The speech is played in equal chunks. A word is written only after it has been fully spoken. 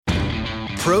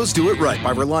Pros do it right by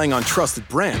relying on trusted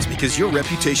brands because your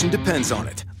reputation depends on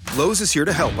it. Lowe's is here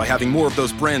to help by having more of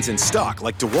those brands in stock,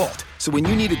 like DeWalt. So when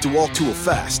you need a DeWalt tool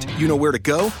fast, you know where to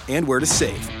go and where to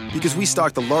save. Because we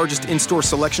stock the largest in-store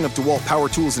selection of DeWalt power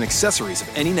tools and accessories of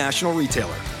any national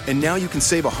retailer. And now you can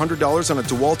save $100 on a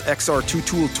DeWalt XR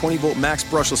 2-tool 20-volt max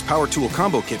brushless power tool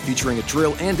combo kit featuring a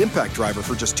drill and impact driver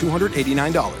for just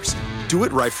 $289. Do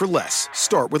it right for less.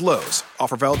 Start with Lowe's.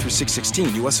 Offer valid through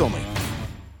 6/16, U.S. only.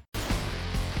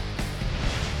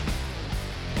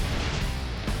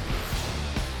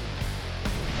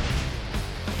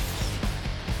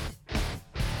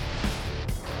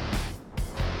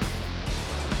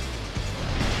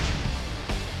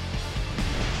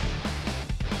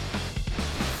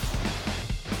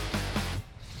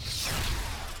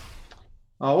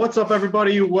 What's up,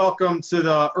 everybody? Welcome to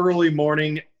the early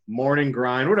morning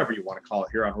grind, whatever you want to call it,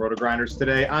 here on RotoGrinders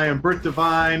today. I am Brit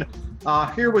Devine,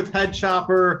 here with Head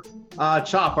Chopper.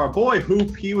 Chop, our boy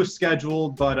Hoop, he was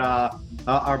scheduled, but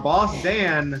our boss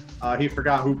Dan, he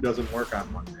forgot Hoop doesn't work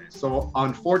on Monday. So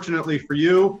unfortunately for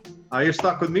you, you're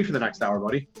stuck with me for the next hour,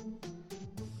 buddy.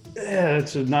 Yeah,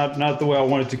 it's not the way I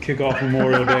wanted to kick off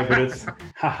Memorial Day, but it's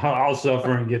I'll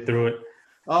suffer and get through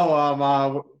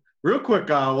it. Real quick,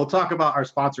 we'll talk about our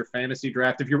sponsor, Fantasy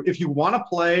Draft. If you want to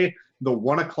play the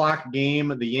 1 o'clock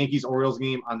game, the Yankees-Orioles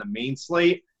game on the main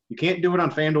slate, you can't do it on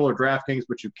FanDuel or DraftKings,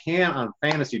 but you can on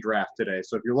Fantasy Draft today.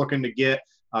 So if you're looking to get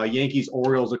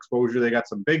Yankees-Orioles exposure, they got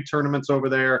some big tournaments over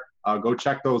there. Go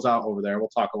check those out over there. We'll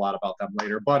talk a lot about them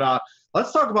later. But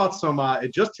let's talk about some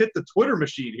it just hit the Twitter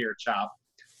machine here, Chop.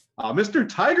 Mr.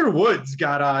 Tiger Woods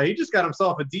he just got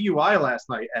himself a DUI last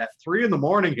night at 3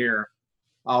 a.m. here.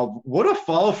 What a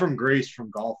fall from grace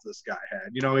from golf this guy had.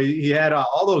 You know, he had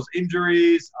all those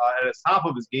injuries at the top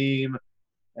of his game.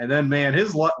 And then, man, I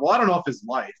don't know if his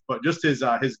life, but just his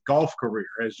golf career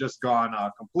has just gone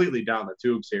completely down the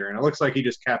tubes here. And it looks like he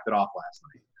just capped it off last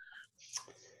night.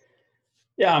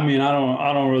 Yeah, I mean,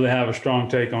 I don't really have a strong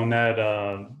take on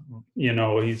that. You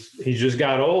know, he's just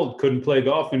got old, couldn't play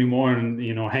golf anymore. And,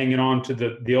 you know, hanging on to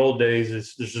the old days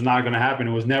is just not going to happen.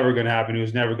 It was never going to happen. He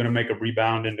was never going to make a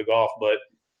rebound into golf. But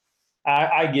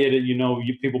I get it. You know,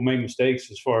 people make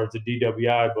mistakes as far as the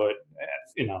DWI, but,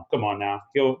 you know, come on now.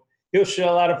 He'll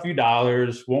shell out a few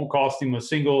dollars, won't cost him a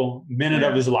single minute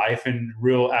of his life in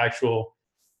real actual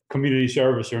community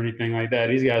service or anything like that.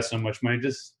 He's got so much money.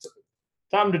 Just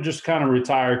time to just kind of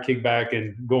retire, kick back,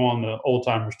 and go on the old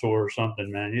timers tour or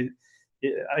something, man.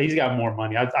 He's got more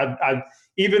money. I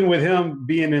even with him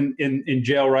being in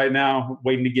jail right now,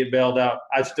 waiting to get bailed out,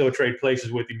 I'd still trade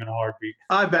places with him in a heartbeat.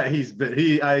 I bet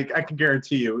I can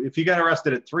guarantee you, if he got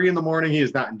arrested at 3 a.m, he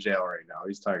is not in jail right now.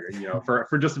 He's Tiger, you know,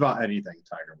 for just about anything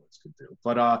Tiger Woods could do.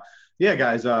 But yeah,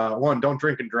 guys, one, don't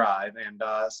drink and drive, and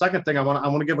second thing, I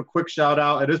want to give a quick shout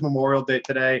out. It is Memorial Day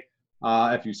today.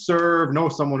 If you know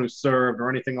someone who served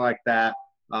or anything like that,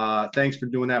 thanks for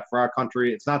doing that for our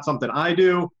country. It's not something I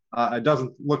do. It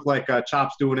doesn't look like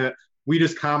Chop's doing it. We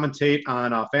just commentate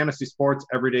on fantasy sports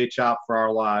every day, Chop, for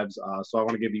our lives. So I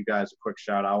want to give you guys a quick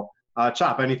shout out.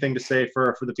 Chop, anything to say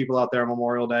for the people out there on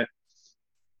Memorial Day?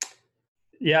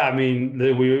 Yeah, I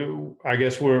mean, I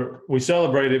guess we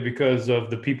celebrate it because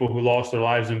of the people who lost their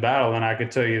lives in battle, and I can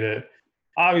tell you that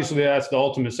obviously that's the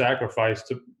ultimate sacrifice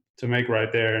to make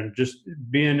right there. And just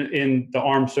being in the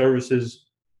armed services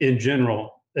in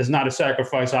general is not a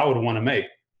sacrifice I would want to make.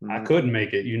 I couldn't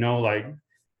make it, you know, like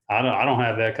I don't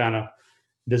have that kind of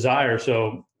desire.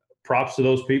 So props to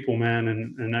those people, man,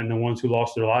 and the ones who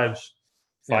lost their lives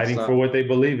fighting for what they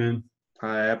believe in.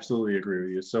 I absolutely agree with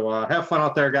you. So have fun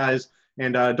out there, guys,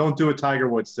 and don't do it Tiger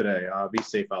Woods today. Be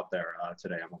safe out there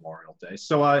today on Memorial Day.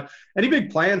 So any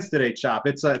big plans today, Chop?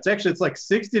 It's like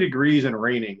 60 degrees and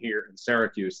raining here in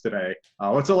Syracuse today.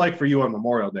 What's it like for you on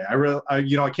Memorial Day?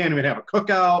 I can't even have a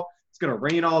cookout. It's going to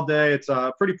rain all day. It's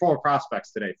pretty poor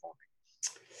prospects today for me.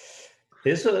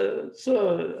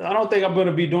 I don't think I'm going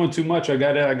to be doing too much. I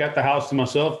got the house to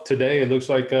myself today. It looks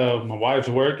like my wife's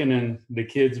working and the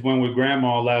kids went with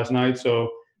grandma last night.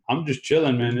 So I'm just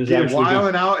chilling, man. You're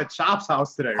wilding out at Chop's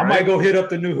house today, right? I might go hit up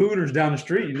the new Hooters down the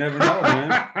street. You never know,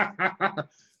 man.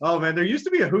 Oh, man, there used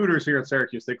to be a Hooters here in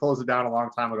Syracuse. They closed it down a long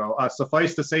time ago.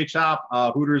 Suffice to say, Chop,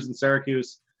 Hooters in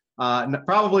Syracuse,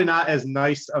 probably not as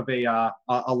nice of a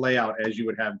layout as you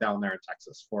would have down there in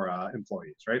Texas for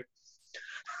employees, right?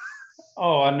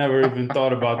 Oh, I never even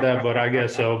thought about that, but I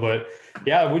guess so. But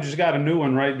yeah, we just got a new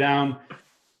one right down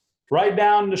right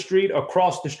down the street,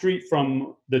 across the street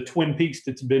from the Twin Peaks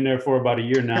that's been there for about a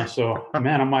year now. So,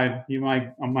 man, I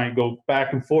might go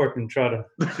back and forth and try to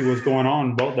see what's going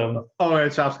on in both of them. Oh,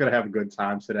 and Chop's gonna have a good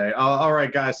time today. All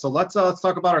right, guys. So let's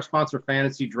talk about our sponsor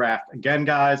fantasy draft again,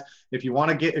 guys. If you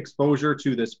want to get exposure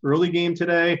to this early game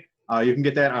today, you can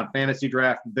get that on Fantasy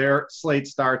Draft. Their slate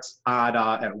starts at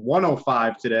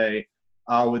 1:05 today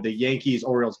with the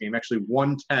Yankees-Orioles game, actually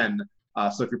 1:10.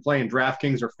 So if you're playing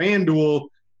DraftKings or FanDuel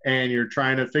and you're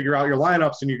trying to figure out your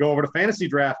lineups and you go over to Fantasy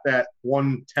Draft at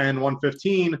 1:10,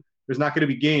 1:15, there's not going to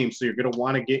be games. So you're going to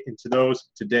want to get into those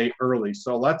today early.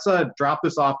 So let's drop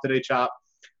this off today, Chop.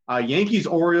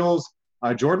 Yankees-Orioles,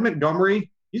 Jordan Montgomery,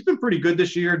 he's been pretty good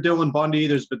this year. Dylan Bundy,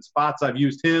 there's been spots I've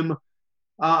used him.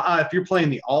 If you're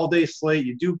playing the all-day slate,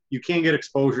 you can get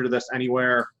exposure to this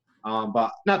anywhere,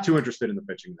 but not too interested in the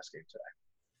pitching in this game today.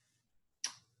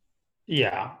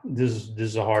 Yeah, this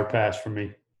is a hard pass for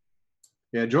me.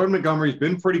 Yeah, Jordan Montgomery's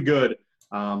been pretty good,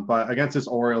 but against this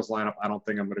Orioles lineup, I don't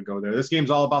think I'm going to go there. This game's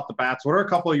all about the bats. What are a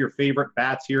couple of your favorite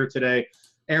bats here today?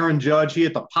 Aaron Judge, he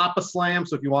hit the Papa Slam,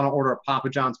 so if you want to order a Papa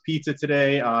John's pizza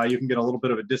today, you can get a little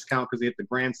bit of a discount because he hit the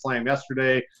Grand Slam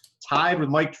yesterday. Tied with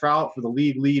Mike Trout for the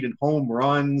league lead in home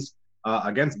runs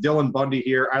against Dylan Bundy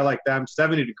here. I like them.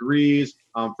 70 degrees.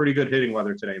 Pretty good hitting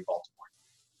weather today in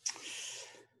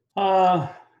Baltimore.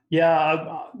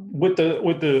 Yeah, with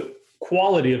the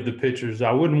quality of the pitchers,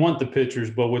 I wouldn't want the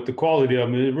pitchers, but with the quality of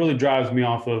them, it really drives me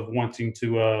off of wanting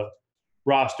to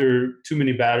roster too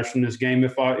many batters from this game.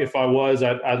 If I was,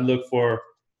 I'd look for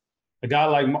a guy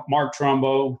like Mark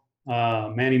Trumbo,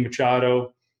 Manny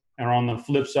Machado, and on the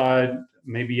flip side,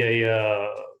 maybe you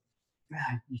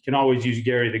can always use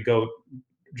Gary the GOAT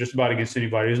just about against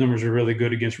anybody. His numbers are really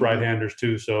good against right-handers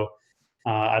too. So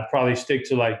I'd probably stick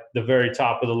to like the very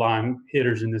top of the line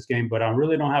hitters in this game, but I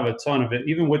really don't have a ton of it.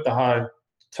 Even with the high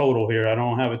total here, I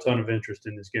don't have a ton of interest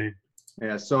in this game.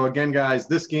 Yeah, so again, guys,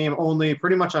 this game only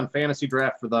pretty much on Fantasy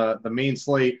Draft for the main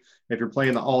slate. If you're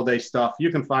playing the all-day stuff,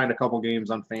 you can find a couple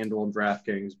games on FanDuel and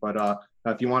DraftKings. But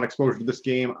if you want exposure to this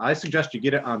game, I suggest you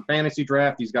get it on Fantasy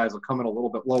Draft. These guys will come in a little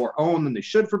bit lower owned than they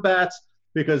should for bats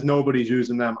because nobody's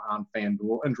using them on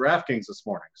FanDuel and DraftKings this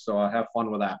morning. So have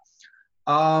fun with that.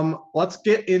 Let's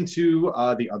get into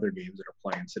the other games that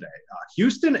are playing today.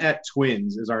 Houston at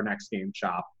Twins is our next game,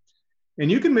 Chop. And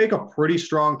you can make a pretty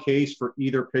strong case for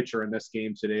either pitcher in this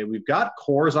game today. We've got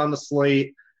Coors on the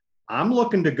slate. I'm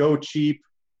looking to go cheap.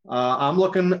 I'm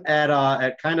looking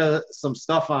at kind of some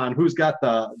stuff on who's got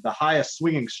the highest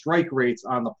swinging strike rates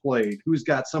on the plate, who's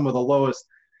got some of the lowest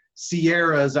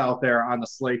Sierras out there on the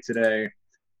slate today.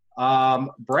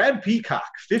 Brad Peacock,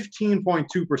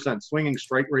 15.2% swinging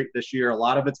strike rate this year. A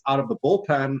lot of it's out of the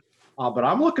bullpen, but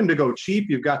I'm looking to go cheap.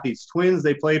 You've got these Twins.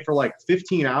 They played for like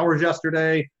 15 hours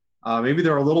yesterday. Maybe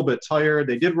they're a little bit tired.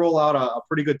 They did roll out a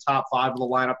pretty good top five of the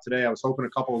lineup today. I was hoping a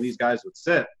couple of these guys would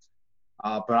sit.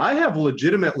 But I have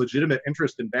legitimate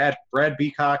interest in Brad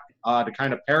Peacock to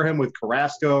kind of pair him with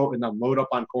Carrasco and then load up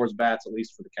on Coors bats, at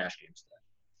least for the cash games today.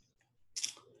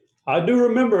 I do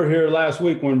remember here last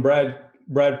week when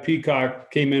Brad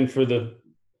Peacock came in for the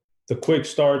quick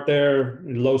start there,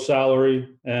 low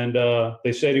salary, and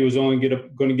they said he was only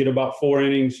going to get about 4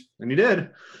 innings. And he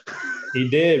did. He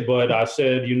did, but I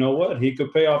said, you know what? He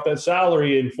could pay off that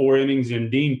salary in 4 innings, and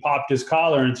Dean popped his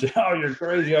collar and said, "Oh, you're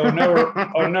crazy! I would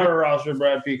never roster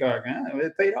Brad Peacock."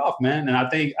 It paid off, man, and I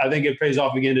think it pays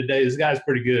off again today. This guy's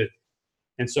pretty good,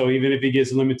 and so even if he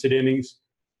gets limited innings,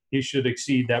 he should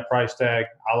exceed that price tag.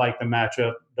 I like the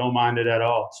matchup; don't mind it at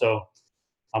all. So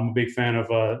I'm a big fan of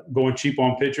going cheap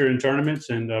on pitcher in tournaments,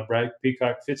 and Brad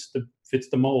Peacock fits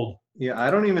the mold. Yeah, I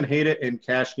don't even hate it in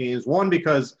cash games. One,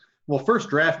 because well, first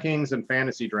DraftKings and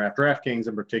Fantasy Draft. DraftKings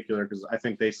in particular, because I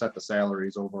think they set the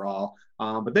salaries overall.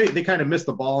 But they kind of missed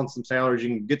the ball on some salaries. You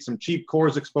can get some cheap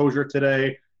Coors exposure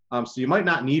today. So you might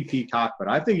not need Peacock, but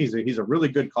I think he's a really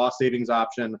good cost savings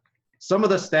option. Some of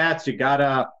the stats you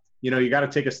gotta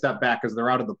take a step back because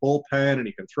they're out of the bullpen and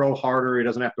he can throw harder. He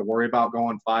doesn't have to worry about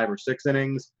going 5 or 6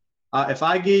 innings. If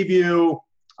I gave you,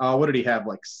 what did he have,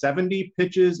 like 70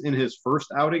 pitches in his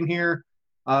first outing here?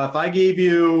 If I gave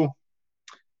you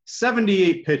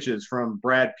 78 pitches from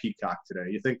Brad Peacock today,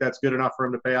 you think that's good enough for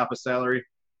him to pay off his salary?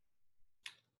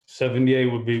 78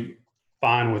 would be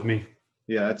fine with me.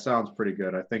 Yeah, that sounds pretty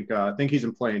good. I think he's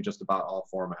in play in just about all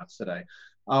formats today.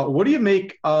 What do you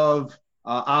make of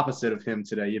opposite of him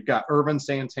today? You've got Irvin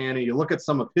Santana. You look at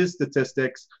some of his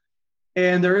statistics,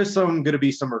 and there is going to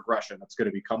be some regression that's going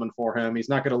to be coming for him. He's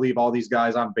not going to leave all these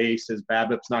guys on base. His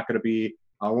BABIP's not going to be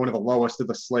one of the lowest of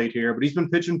the slate here, but he's been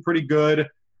pitching pretty good.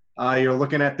 You're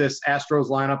looking at this Astros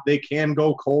lineup. They can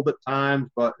go cold at times,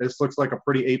 but this looks like a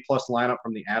pretty A-plus lineup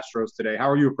from the Astros today. How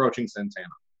are you approaching Santana?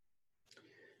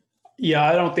 Yeah,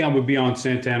 I don't think I would be on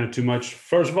Santana too much.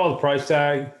 First of all, the price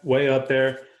tag way up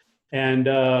there, and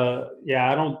I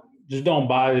don't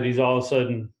buy that he's all of a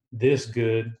sudden this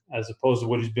good as opposed to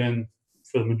what he's been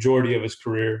for the majority of his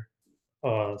career.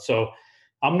 So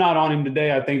I'm not on him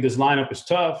today. I think this lineup is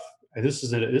tough. This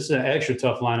is an extra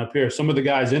tough lineup here. Some of the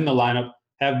guys in the lineup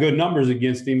have good numbers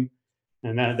against him,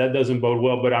 and that doesn't bode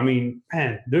well. But, I mean,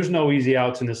 man, there's no easy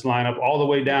outs in this lineup all the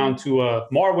way down to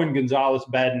Marwin Gonzalez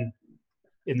batting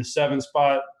in the 7th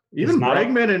spot. Even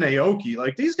Bregman and Aoki,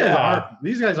 like these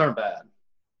guys aren't bad.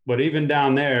 But even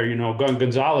down there,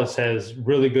 Gonzalez has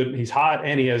really good – he's hot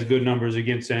and he has good numbers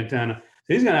against Santana.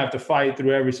 So he's going to have to fight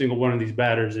through every single one of these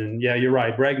batters. And, yeah, you're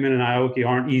right. Bregman and Aoki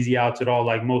aren't easy outs at all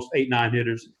like most 8-9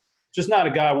 hitters. Just not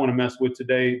a guy I want to mess with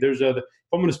today. If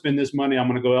I'm going to spend this money, I'm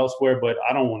going to go elsewhere, but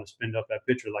I don't want to spend up that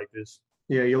pitcher like this.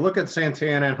 Yeah, you look at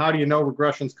Santana, and how do you know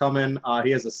regression's coming?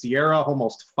 He has a Sierra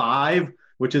almost 5,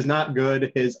 which is not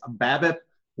good. His BABIP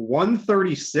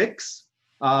 136.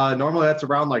 Normally that's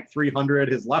around like 300.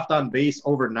 His left on base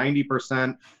over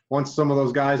 90%. Once some of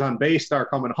those guys on base start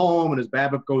coming home and his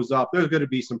BABIP goes up, there's going to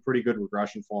be some pretty good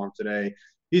regression for him today.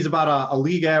 He's about a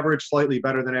league average, slightly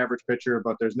better than average pitcher,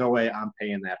 but there's no way I'm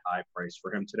paying that high price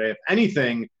for him today. If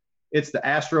anything, it's the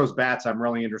Astros bats I'm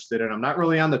really interested in. I'm not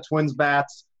really on the Twins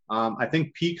bats. I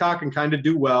think Peacock can kind of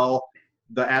do well.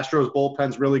 The Astros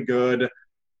bullpen's really good.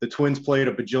 The Twins played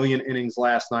a bajillion innings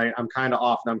last night. I'm kind of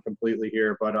off them completely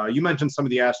here. But you mentioned some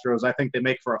of the Astros. I think they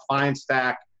make for a fine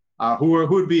stack. Who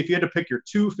would be, if you had to pick your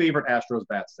 2 favorite Astros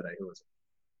bats today, who is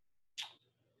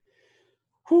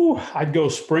it? I'd go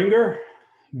Springer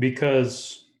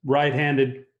because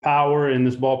right-handed power in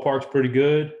this ballpark's pretty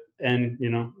good. And,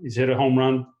 he's hit a home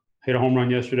run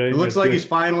yesterday. It looks like he's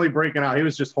finally breaking out. He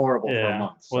was just horrible for a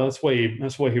month. So. Well, that's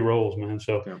the way he rolls, man.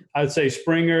 So yeah. I'd say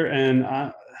Springer, and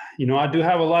I do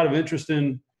have a lot of interest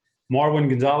in Marwin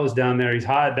Gonzalez down there. He's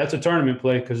hot. That's a tournament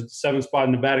play because the 7th spot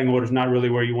in the batting order is not really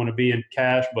where you want to be in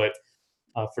cash. But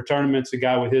for tournaments, a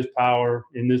guy with his power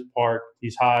in this park,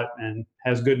 he's hot and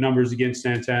has good numbers against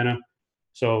Santana.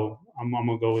 So I'm going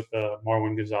to go with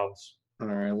Marwin Gonzalez. All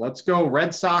right, let's go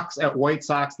Red Sox at White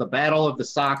Sox, the battle of the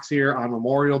Sox here on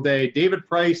Memorial Day. David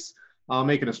Price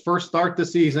making his first start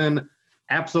this season,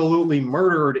 absolutely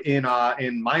murdered in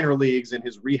minor leagues in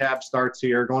his rehab starts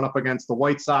here, going up against the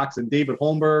White Sox and David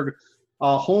Holmberg.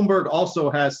 Holmberg also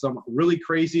has some really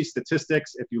crazy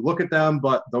statistics if you look at them,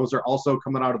 but those are also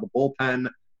coming out of the bullpen.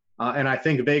 And I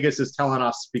think Vegas is telling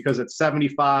us because it's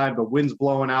 75, the wind's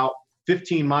blowing out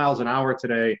 15 miles an hour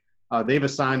today. They've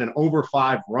assigned an over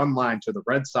 5 run line to the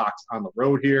Red Sox on the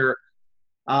road here.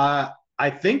 I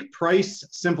think Price,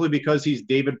 simply because he's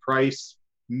David Price,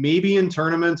 maybe in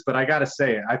tournaments, but I got to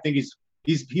say it. I think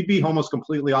he'd be almost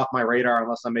completely off my radar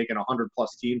unless I'm making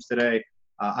 100-plus teams today.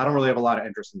 I don't really have a lot of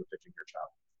interest in the pitching here,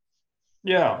 Chop.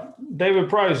 Yeah, David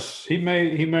Price, he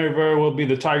may very well be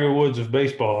the Tiger Woods of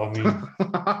baseball. I mean,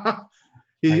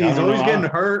 he's always getting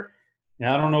hurt.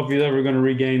 Yeah, I don't know if he's ever going to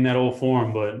regain that old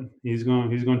form, but he's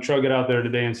going to chug it out there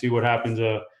today and see what happens.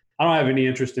 I don't have any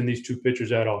interest in these 2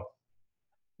 pitchers at all.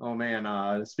 Oh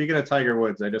man, speaking of Tiger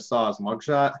Woods, I just saw his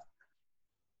mugshot.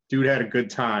 Dude had a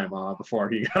good time before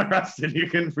he got arrested. You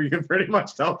can pretty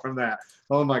much tell from that.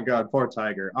 Oh my God, poor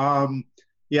Tiger.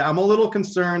 Yeah, I'm a little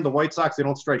concerned. The White Sox, they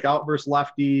don't strike out versus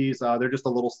lefties. They're just a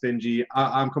little stingy.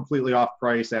 I'm completely off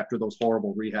Price after those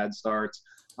horrible rehab starts.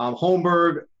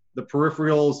 Holmberg, the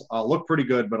peripherals look pretty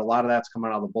good, but a lot of that's coming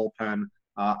out of the bullpen.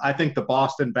 I think the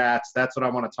Boston bats, that's what I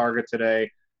want to target today.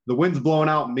 The wind's blowing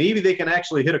out. Maybe they can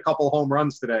actually hit a couple home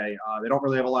runs today. They don't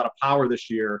really have a lot of power this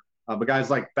year. But guys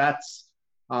like Betts,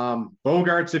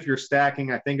 Bogarts, if you're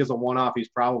stacking, I think is a one-off. He's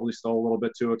probably still a little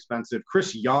bit too expensive.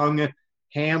 Chris Young,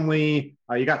 Hanley,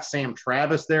 you got Sam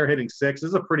Travis there hitting 6. This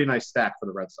is a pretty nice stack for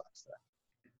the Red Sox there.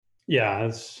 Yeah,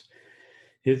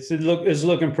 it's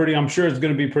looking pretty. I'm sure it's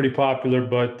going to be pretty popular,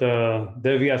 but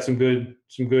they've got some good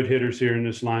hitters here in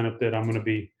this lineup that I'm going to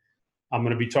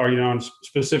be targeting on.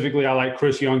 Specifically, I like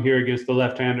Chris Young here against the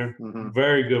left-hander. Mm-hmm.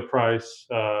 Very good price,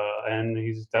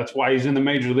 and that's why he's in the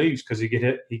major leagues, because he could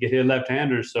hit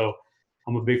left-handers. So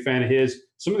I'm a big fan of his.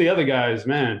 Some of the other guys,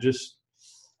 man, just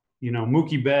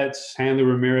Mookie Betts, Hanley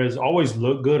Ramirez, always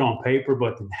look good on paper,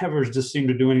 but never just seem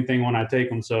to do anything when I take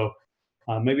them. So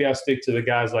maybe I'll stick to the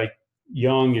guys like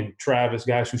Young and Travis,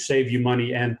 guys who save you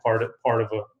money and part of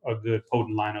a good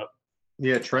potent lineup.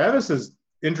 Yeah, Travis is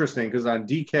interesting because on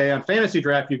DK, on Fantasy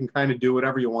Draft, you can kind of do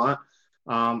whatever you want.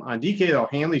 On DK, though,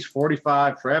 Hanley's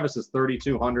 45, Travis is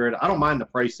 3,200. I don't mind the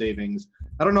price savings.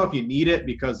 I don't know if you need it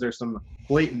because there's some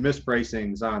blatant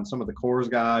mispricings on some of the cores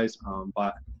guys,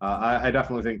 but I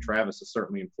definitely think Travis is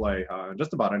certainly in play in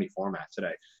just about any format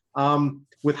today.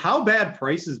 With how bad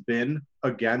Price has been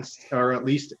against, or at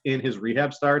least in his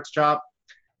rehab starts, Chop,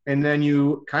 and then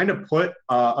you kind of put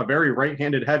a very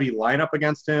right-handed heavy lineup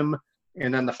against him,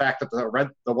 and then the fact that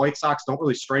the White Sox don't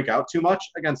really strike out too much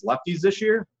against lefties this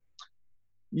year,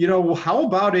 you know, how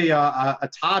about a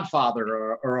Todd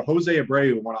Father or a Jose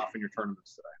Abreu who went off in your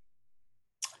tournaments today?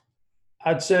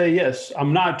 I'd say yes.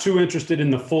 I'm not too interested in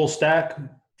the full stack,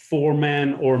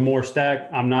 4-man or more stack.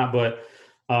 I'm not, but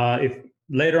if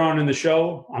later on in the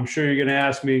show, I'm sure you're going to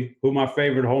ask me who my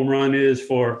favorite home run is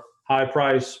for high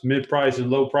price, mid price, and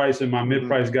low price, and my mid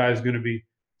price guy was going to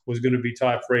be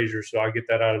Todd Frazier. So I'll get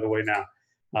that out of the way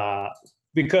now,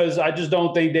 because I just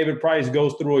don't think David Price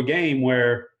goes through a game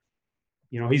where,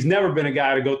 you know, he's never been a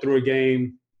guy to go through a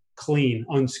game clean,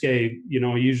 unscathed. You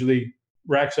know, he usually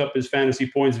racks up his fantasy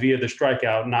points via the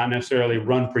strikeout, not necessarily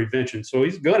run prevention. So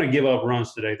he's going to give up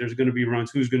runs today. There's going to be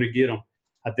runs. Who's going to get them?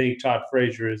 I think Todd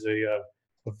Frazier is a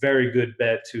very good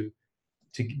bet to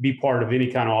be part of any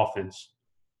kind of offense.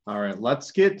 All right,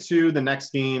 let's get to the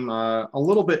next game. A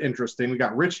little bit interesting. We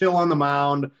got Rich Hill on the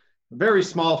mound, a very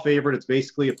small favorite. It's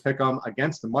basically a pick-em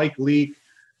against Mike Leake.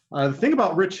 The thing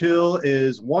about Rich Hill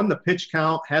is, one, the pitch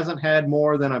count hasn't had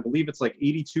more than, I believe it's like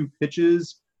 82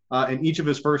 pitches in each of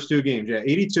his first 2 games. Yeah,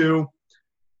 82.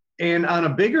 And on a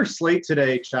bigger slate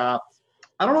today, Chop,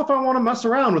 I don't know if I want to mess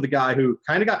around with a guy who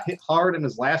kind of got hit hard in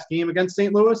his last game against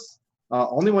St. Louis.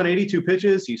 Only went 82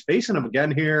 pitches. He's facing him again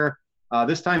here.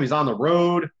 This time he's on the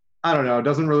road. I don't know. It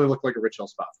doesn't really look like a Rich Hill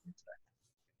spot for me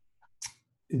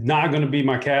today. Not going to be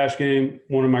my cash game,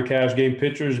 one of my cash game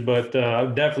pitchers, but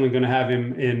I'm definitely going to have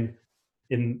him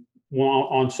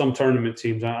on some tournament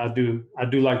teams. I do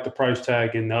like the price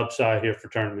tag and the upside here for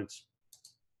tournaments.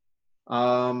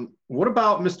 What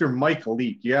about Mr. Mike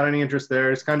Leake? You got any interest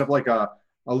there? It's kind of like a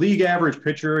league average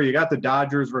pitcher. You got the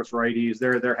Dodgers versus righties.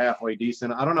 They're halfway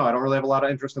decent. I don't know. I don't really have a lot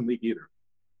of interest in Leake either.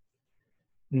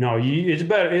 No, it's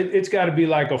better. It's got to be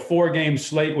like a 4-game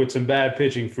slate with some bad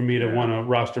pitching for me to want to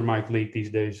roster Mike Leake these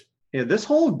days. Yeah, this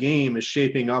whole game is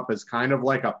shaping up as kind of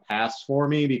like a pass for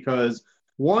me because,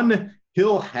 one,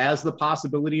 Hill has the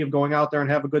possibility of going out there and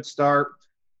have a good start,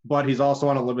 but he's also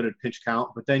on a limited pitch count.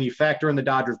 But then you factor in the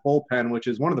Dodgers bullpen, which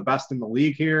is one of the best in the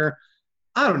league here.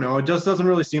 I don't know. It just doesn't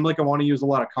really seem like I want to use a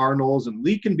lot of Cardinals. And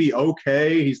Leake can be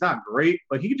okay. He's not great,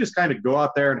 but he can just kind of go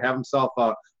out there and have himself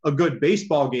a good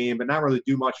baseball game, but not really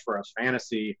do much for us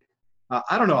fantasy.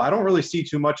 I don't know. I don't really see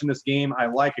too much in this game I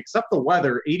like, except the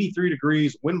weather. 83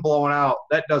 degrees, wind blowing out.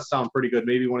 That does sound pretty good.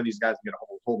 Maybe one of these guys can get a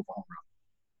hold of a home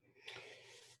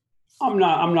run.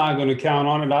 I'm not going to count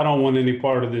on it. I don't want any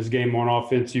part of this game on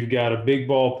offense. You've got a big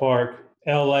ballpark.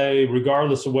 LA,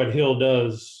 regardless of what Hill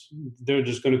does, they're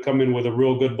just going to come in with a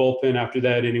real good bullpen after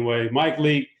that anyway. Mike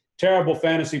Leake, terrible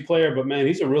fantasy player, but, man,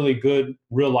 he's a really good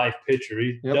real-life pitcher.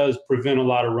 He does prevent a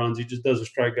lot of runs. He just doesn't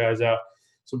strike guys out.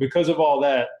 So because of all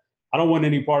that, I don't want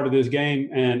any part of this game,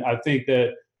 and I think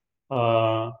that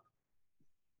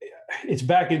it's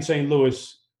back in St.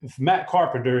 Louis. If Matt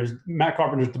Carpenter's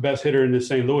the best hitter in the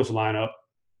St. Louis lineup,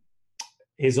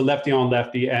 he's a lefty on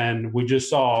lefty, and we just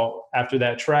saw after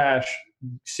that trash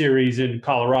series in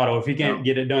Colorado, if he can't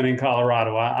get it done in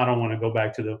Colorado, I don't want to go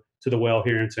back to the well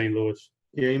here in St. Louis.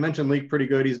 Yeah, you mentioned Leake pretty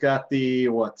good. He's got the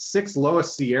 6th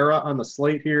lowest Sierra on the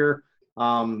slate here.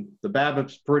 The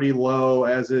BABIP's pretty low,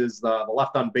 as is the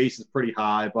left on base is pretty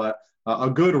high, but a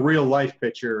good real life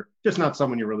pitcher, just not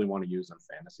someone you really want to use on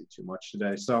fantasy too much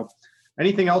today. So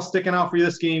anything else sticking out for you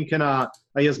this game? Can a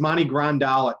Yasmani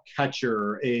Grandal at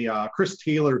catcher, a Chris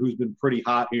Taylor who's been pretty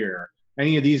hot here,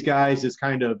 any of these guys is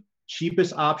kind of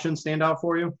cheapest option stand out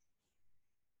for you?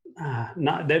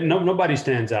 Nobody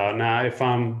stands out. Now, if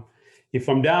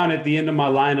I'm down at the end of my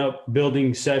lineup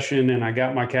building session and I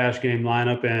got my cash game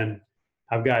lineup and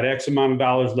I've got X amount of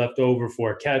dollars left over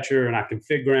for a catcher and I can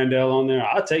fit Grandal on there,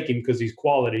 I'll take him because he's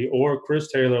quality, or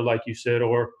Chris Taylor, like you said,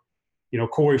 or,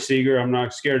 Corey Seager. I'm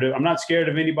not scared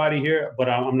of anybody here, but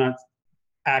I'm not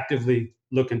actively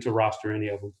looking to roster any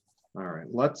of them. All right,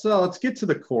 let's get to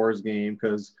the Coors game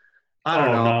because I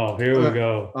don't know. No, here we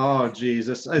go. Oh,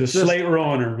 Jesus. The slate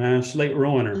ruiner, man. Slate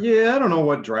ruiner. Yeah, I don't know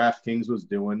what DraftKings was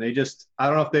doing. I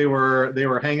don't know if they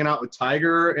were hanging out with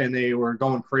Tiger and they were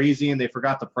going crazy and they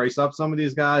forgot to price up some of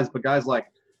these guys. But guys like,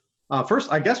 first,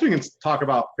 I guess we can talk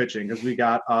about pitching because we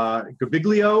got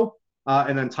Gaviglio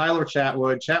and then Tyler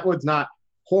Chatwood. Chatwood's not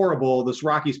horrible. This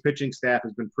Rockies pitching staff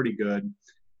has been pretty good.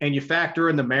 and you factor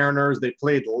in the Mariners, they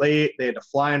played late. They had to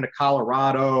fly into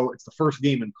Colorado. It's the first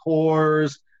game in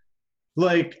Coors.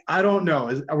 Like, I don't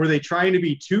know. Were they trying to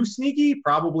be too sneaky?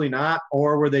 Probably not.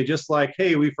 Or were they just like,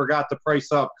 hey, we forgot to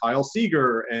price up Kyle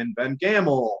Seager and Ben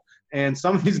Gamel and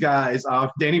some of these guys,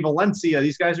 Danny Valencia.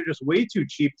 These guys are just way too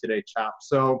cheap today, Chop.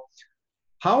 So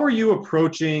how are you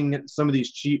approaching some of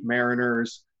these cheap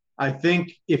Mariners? I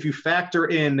think if you factor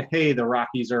in, hey, the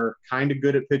Rockies are kind of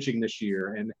good at pitching this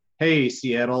year, and hey,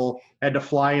 Seattle had to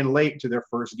fly in late to their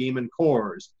first game in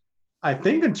Coors. I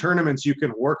think in tournaments you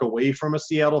can work away from a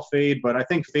Seattle fade, but I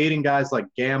think fading guys like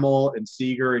Gamel and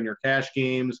Seager in your cash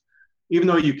games, even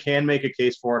though you can make a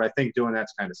case for it, I think doing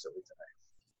that's kind of silly today.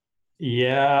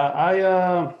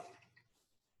 Yeah,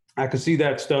 I could see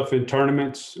that stuff in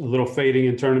tournaments, a little fading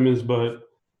in tournaments, but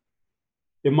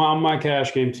in my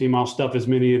cash game team, I'll stuff as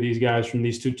many of these guys from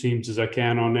these two teams as I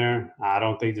can on there. I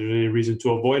don't think there's any reason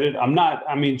to avoid it.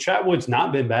 Chatwood's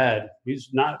not been bad. He's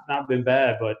not been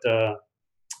bad, but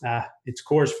it's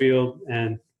Coors Field,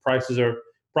 and prices,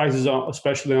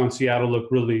 especially on Seattle, look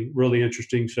really, really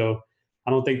interesting. So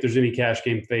I don't think there's any cash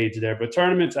game fades there. But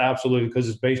tournaments, absolutely, because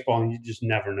it's baseball and you just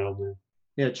never know, man.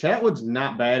 Yeah, Chatwood's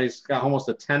not bad. He's got almost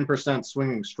a 10%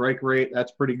 swinging strike rate.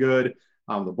 That's pretty good.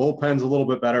 The bullpen's a little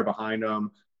bit better behind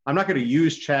him. I'm not going to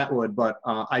use Chatwood, but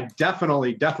I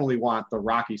definitely want the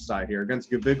Rocky side here. Against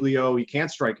Gaviglio, he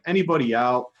can't strike anybody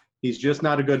out. He's just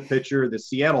not a good pitcher. The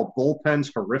Seattle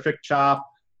bullpen's horrific, Chop.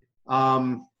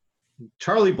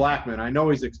 Charlie Blackmon, I know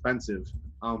he's expensive,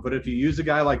 but if you use a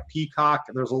guy like Peacock,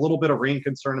 there's a little bit of rain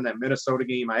concern in that Minnesota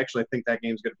game. I actually think that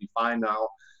game's going to be fine now.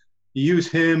 You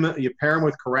use him, you pair him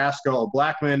with Carrasco.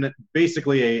 Blackmon,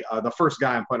 basically the first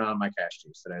guy I'm putting on my cash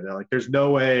teams today. They're like, there's no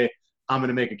way I'm going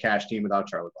to make a cash team without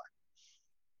Charlie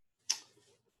Blackmon.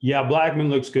 Yeah, Blackmon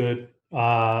looks good,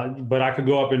 but I could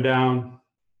go up and down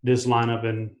this lineup,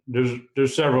 and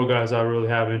there's several guys I really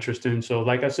have interest in. So,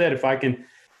 like I said, if I can,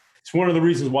 it's one of the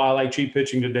reasons why I like cheap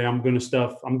pitching today. I'm going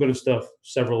to stuff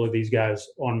several of these guys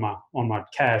on my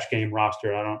cash game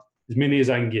roster. As many as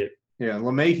I can get. Yeah,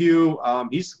 LeMahieu,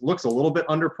 he looks a little bit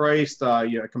underpriced.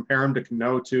 You compare him to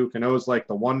Cano, too. Cano's like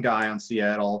the one guy on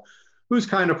Seattle who's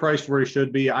kind of priced where he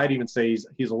should be. I'd even say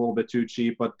he's a little bit too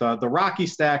cheap. But the Rocky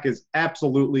stack is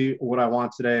absolutely what I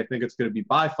want today. I think it's going to be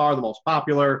by far the most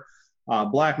popular.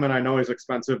 Blackmon, I know he's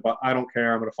expensive, but I don't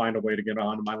care. I'm going to find a way to get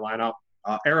onto my lineup.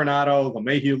 Arenado,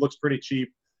 LeMahieu looks pretty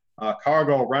cheap.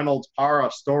 Cargo, Reynolds,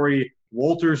 Parra, Story.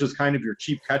 Wolters is kind of your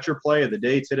cheap catcher play of the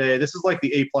day today. This is like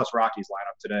the A-plus Rockies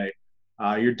lineup today.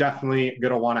 You're definitely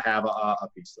going to want to have a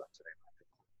piece of that today.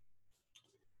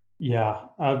 Yeah,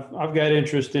 I've got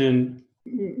interest in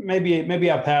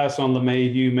maybe I pass on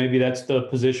LeMahieu. Maybe that's the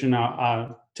position I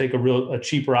take a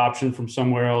cheaper option from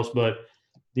somewhere else. But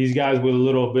these guys with a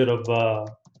little bit of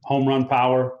home run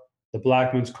power, the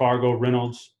Blackmons, Cargo,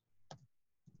 Reynolds,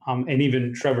 and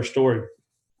even Trevor Story,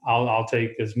 I'll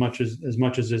take as much as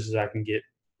this as I can get.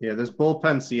 Yeah, this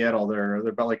bullpen Seattle, they're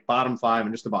about like bottom five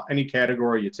in just about any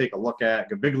category you take a look at.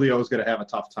 Gaviglio is going to have a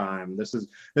tough time. This is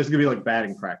going to be like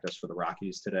batting practice for the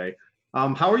Rockies today.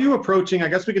 How are you approaching? I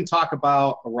guess we can talk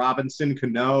about Robinson,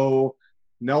 Cano,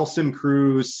 Nelson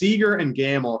Cruz, Seager, and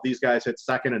Gamel. If these guys hit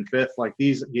second and fifth, like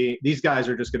these guys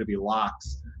are just going to be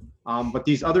locks. But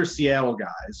these other Seattle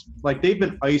guys, like they've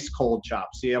been ice cold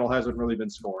chopped. Seattle hasn't really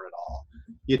been scoring at all.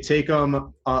 You take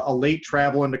them a late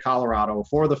travel into Colorado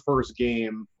for the first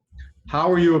game.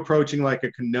 How are you approaching like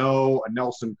a Cano, a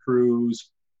Nelson Cruz,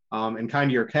 and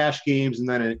kind of your cash games, and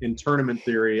then in tournament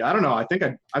theory? I don't know. I think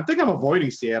I'm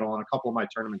avoiding Seattle on a couple of my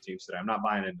tournament teams today. I'm not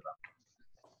buying into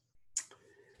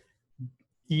them.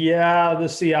 Yeah,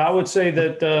 I would say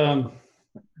that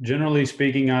generally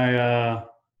speaking,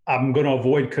 I'm going to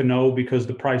avoid Cano because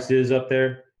the price is up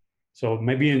there. So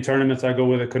maybe in tournaments I go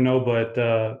with a Cano,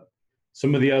 but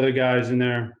some of the other guys in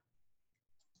there,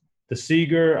 the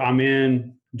Seager, I'm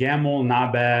in. Gamel,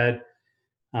 not bad.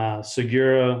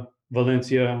 Segura,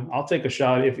 Valencia, I'll take a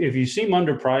shot. If you seem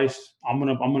underpriced, I'm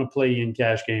gonna play in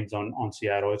cash games on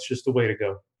Seattle. It's just the way to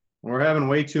go. We're having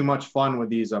way too much fun with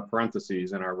these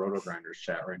parentheses in our RotoGrinders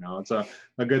chat right now. It's a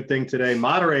good thing today.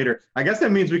 Moderator, I guess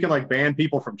that means we can like ban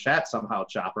people from chat somehow,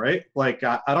 Chop, right? Like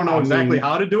I don't know exactly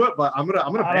how to do it, but I'm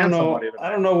gonna ban somebody. I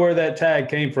don't know where that tag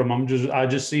came from. I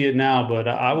just see it now, but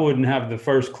I wouldn't have the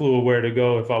first clue of where to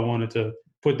go if I wanted to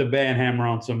put the ban hammer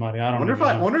on somebody. I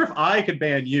wonder if I could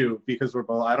ban you because we're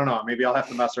both. I don't know. Maybe I'll have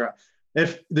to mess around.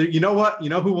 You know what? You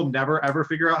know who will never ever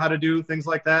figure out how to do things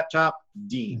like that, Chop?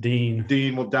 Dean.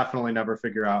 Dean will definitely never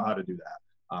figure out how to do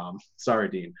that. Sorry,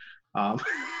 Dean.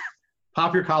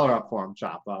 Pop your collar up for him,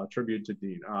 Chop. Tribute to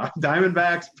Dean.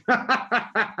 Diamondbacks.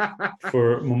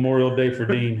 For Memorial Day for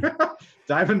Dean.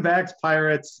 Diamondbacks,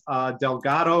 Pirates,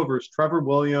 Delgado versus Trevor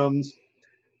Williams.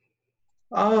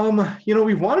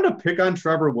 We wanted to pick on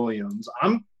Trevor Williams.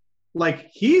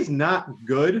 He's not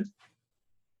good,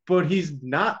 but he's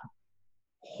not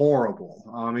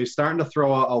horrible. He's starting to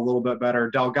throw a little bit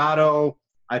better. Delgado,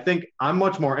 I think I'm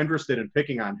much more interested in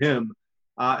picking on him.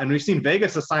 And we've seen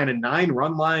Vegas assign a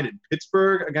 9-run line in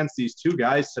Pittsburgh against these two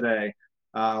guys today.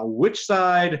 Which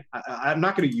side? I'm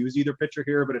not going to use either pitcher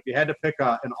here, but if you had to pick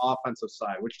an offensive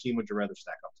side, which team would you rather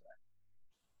stack up today?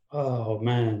 Oh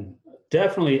man,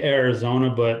 definitely Arizona,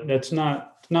 but that's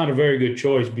not a very good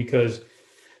choice because,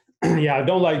 yeah, I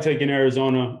don't like taking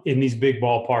Arizona in these big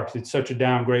ballparks. It's such a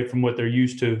downgrade from what they're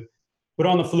used to. But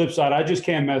on the flip side, I just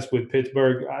can't mess with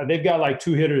Pittsburgh. They've got like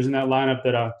 2 hitters in that lineup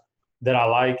that I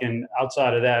like, and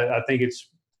outside of that, I think it's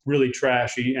really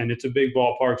trashy, and it's a big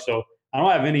ballpark, so I don't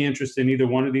have any interest in either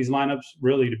one of these lineups,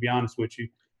 really, to be honest with you.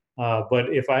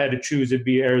 But if I had to choose, it'd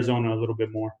be Arizona a little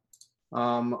bit more.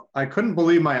 I couldn't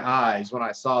believe my eyes when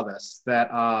I saw this.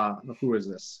 Who is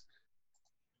this?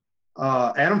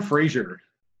 Adam Frazier.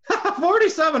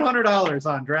 $4,700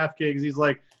 on DraftKings. He's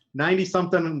like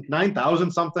 90-something,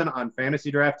 9,000-something on fantasy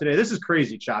draft today. This is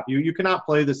crazy, Chop. You cannot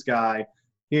play this guy.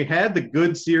 He had the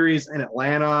good series in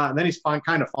Atlanta, and then he's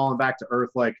kind of fallen back to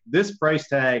earth. Like, this price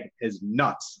tag is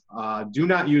nuts. Do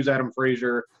not use Adam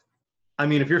Frazier. I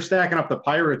mean, if you're stacking up the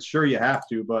Pirates, sure you have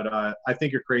to, but I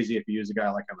think you're crazy if you use a guy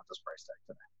like him at this price tag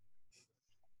today.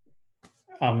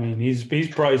 I mean, he's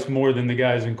priced more than the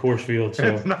guys in Coors Field,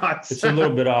 so it's nuts. It's a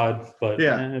little bit odd, but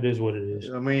yeah, it is what it is.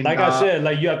 I mean, like I said,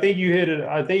 I think you hit it.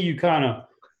 I think you kind of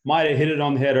might have hit it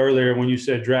on the head earlier when you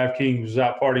said DraftKings was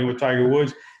out partying with Tiger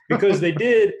Woods. Because they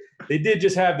did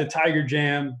just have the Tiger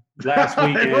Jam last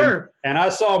weekend, and I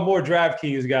saw more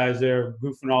DraftKings guys there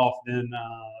goofing off than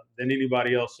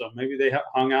anybody else. So maybe they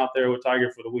hung out there with Tiger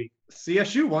for the week.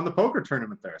 CSU won the poker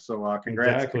tournament there, so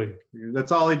congrats. Exactly.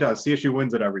 That's all he does. CSU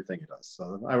wins at everything he does,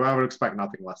 so I would expect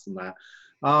nothing less than that.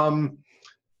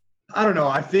 I don't know.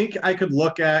 I think I could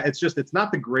look at it's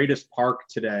not the greatest park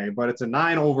today, but it's a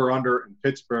 9 over/under in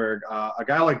Pittsburgh. A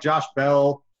guy like Josh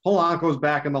Bell. Polanco's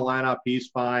back in the lineup. He's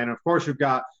fine. Of course, you've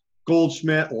got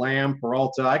Goldschmidt, Lamb,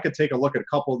 Peralta. I could take a look at a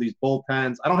couple of these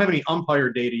bullpens. I don't have any umpire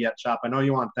data yet, Chop. I know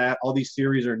you want that. All these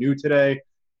series are new today,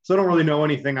 so I don't really know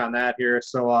anything on that here.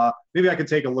 So maybe I could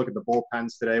take a look at the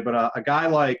bullpens today. But a guy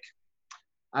like,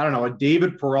 I don't know, a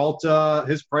David Peralta,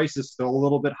 his price is still a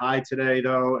little bit high today,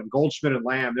 though. And Goldschmidt and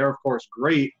Lamb, they're, of course,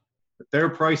 great. But their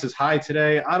price is high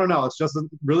today. I don't know. It doesn't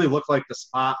really look like the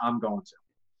spot I'm going to.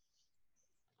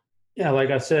 Yeah, like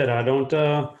I said, I don't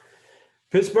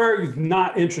Pittsburgh is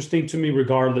not interesting to me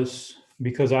regardless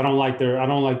because I don't like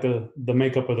the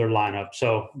makeup of their lineup.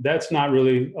 So that's not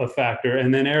really a factor.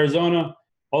 And then Arizona,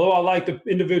 although I like the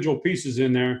individual pieces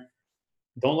in there,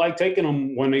 don't like taking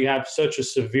them when they have such a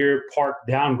severe park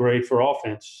downgrade for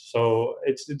offense. So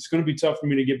it's going to be tough for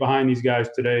me to get behind these guys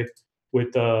today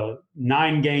with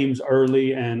 9 games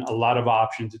early and a lot of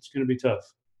options. It's going to be tough.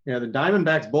 Yeah, the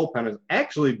Diamondbacks bullpen has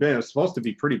actually been supposed to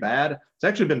be pretty bad. It's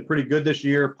actually been pretty good this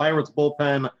year. Pirates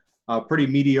bullpen, pretty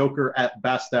mediocre at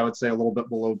best, I would say, a little bit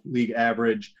below league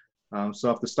average.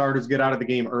 So if the starters get out of the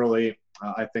game early,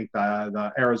 I think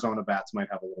the Arizona bats might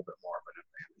have a little bit more of an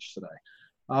advantage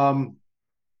today.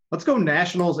 Let's go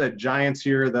Nationals at Giants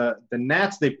here. The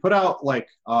Nats, they put out like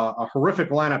a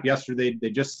horrific lineup yesterday. They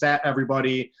just sat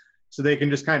everybody so they can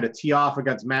just kind of tee off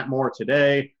against Matt Moore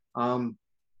today.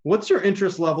 What's your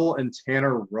interest level in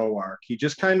Tanner Roark? He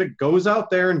just kind of goes out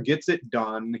there and gets it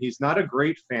done. He's not a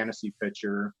great fantasy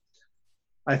pitcher.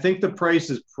 I think the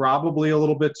price is probably a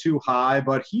little bit too high,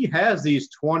 but he has these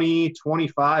 20,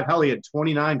 25, hell, he had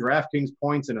 29 DraftKings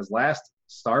points in his last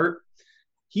start.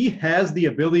 He has the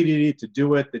ability to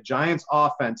do it. The Giants'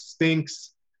 offense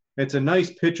stinks. It's a nice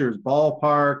pitcher's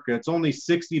ballpark. It's only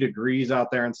 60 degrees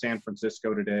out there in San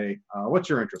Francisco today. What's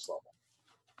your interest level?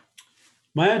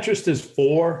 My interest is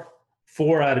 4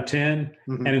 out of 10,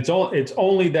 and it's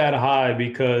only that high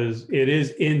because it is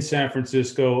in San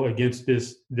Francisco against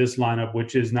this lineup,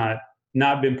 which is not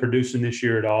been producing this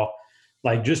year at all.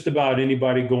 Like just about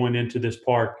anybody going into this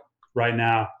park right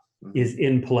now is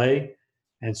in play,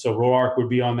 and so Roark would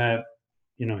be on that.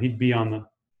 He'd be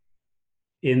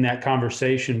in that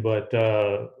conversation, but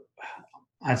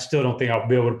I still don't think I'll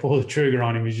be able to pull the trigger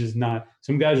on him. He's just not.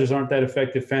 Some guys just aren't that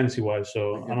effective fantasy-wise,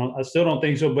 so I still don't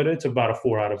think so. But it's about a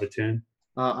 4 out of a 10.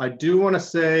 I do want to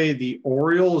say the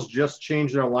Orioles just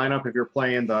changed their lineup. If you're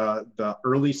playing the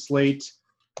early slate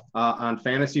on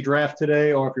fantasy draft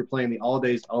today, or if you're playing the all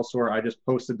days elsewhere, I just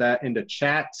posted that into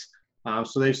chat.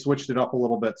 So they've switched it up a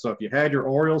little bit. So if you had your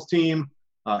Orioles team,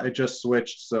 it just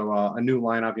switched. So a new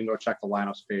lineup. You can go check the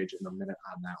lineups page in a minute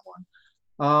on that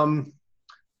one.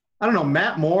 I don't know.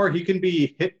 Matt Moore, he can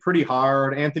be hit pretty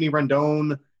hard. Anthony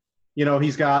Rendon,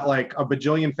 he's got like a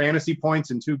bajillion fantasy points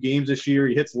in 2 games this year.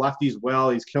 He hits lefties well.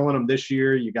 He's killing them this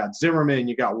year. You got Zimmerman,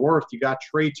 you got Wirth, you got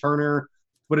Trey Turner.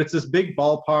 But it's this big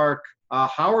ballpark.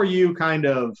 How are you kind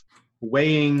of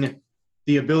weighing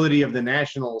the ability of the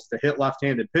Nationals to hit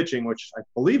left-handed pitching, which I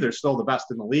believe they're still the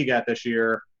best in the league at this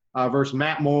year, versus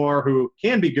Matt Moore, who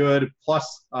can be good,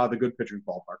 plus the good pitcher's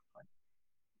ballpark?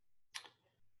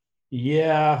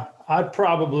 Yeah, I'd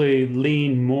probably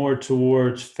lean more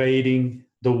towards fading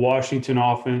the Washington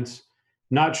offense.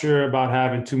 Not sure about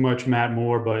having too much Matt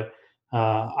Moore, but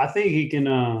I think he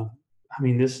can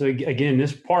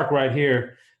this park right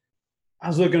here, I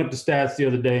was looking up the stats the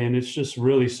other day, and it's just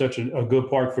really such a good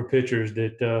park for pitchers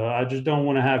that I just don't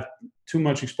want to have too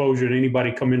much exposure to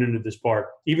anybody coming into this park.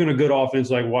 Even a good offense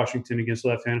like Washington against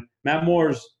left-handed. Matt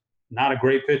Moore's not a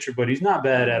great pitcher, but he's not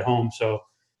bad at home, so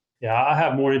yeah, I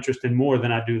have more interest in Moore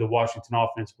than I do the Washington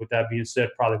offense. With that being said,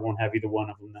 probably won't have either one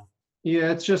of them now.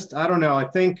 Yeah, it's just, I don't know. I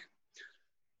think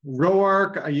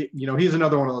Roark, he's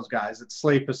another one of those guys. It's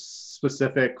slate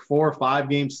specific, 4 or 5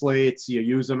 game slates. You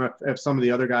use them if some of the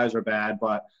other guys are bad,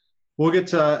 but we'll get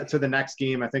to the next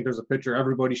game. I think there's a pitcher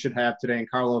everybody should have today in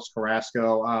Carlos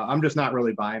Carrasco. I'm just not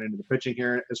really buying into the pitching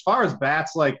here. As far as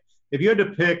bats, like if you had to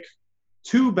pick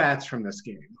 2 bats from this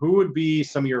game, who would be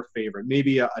some of your favorite?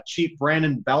 Maybe a cheap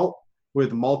Brandon Belt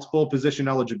with multiple position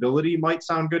eligibility might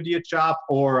sound good to you, Chop,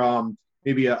 or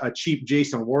maybe a cheap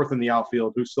Jason Wirth in the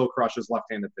outfield who still crushes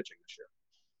left-handed pitching this year.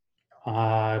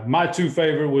 My 2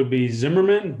 favorite would be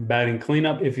Zimmerman, batting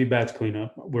cleanup if he bats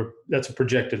cleanup. That's a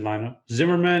projected lineup.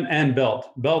 Zimmerman and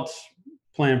Belt. Belt's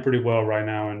playing pretty well right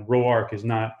now, and Roark is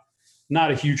not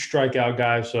a huge strikeout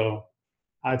guy, so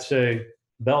I'd say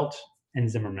Belt and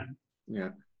Zimmerman. Yeah.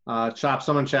 Chop,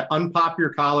 someone chat. Unpop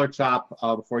your collar, Chop,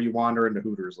 before you wander into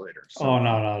Hooters later. So. Oh,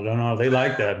 no. They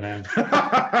like that, man.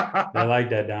 They like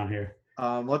that down here.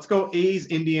 Let's go A's,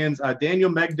 Indians. Daniel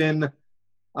Megden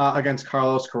against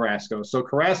Carlos Carrasco. So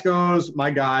Carrasco's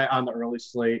my guy on the early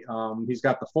slate. He's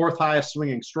got the 4th highest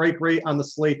swinging strike rate on the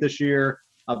slate this year,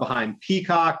 behind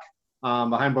Peacock,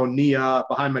 behind Bonilla,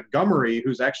 behind Montgomery,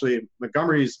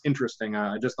 Montgomery's interesting.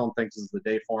 I just don't think this is the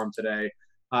day for him today.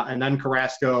 And then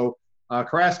Carrasco.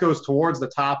 Carrasco's towards the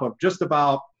top of just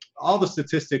about all the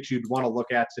statistics you'd want to look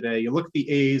at today. You look at the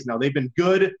A's. Now, they've been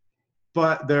good,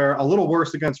 but they're a little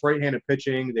worse against right-handed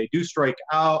pitching. They do strike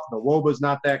out. The WOBA's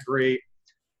not that great.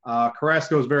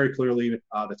 Carrasco is very clearly the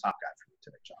top guy for me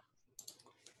today, John.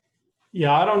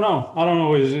 Yeah, I don't know.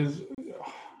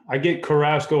 I get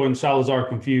Carrasco and Salazar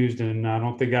confused, and I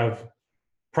don't think I've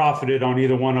profited on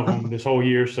either one of them this whole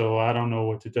year, so I don't know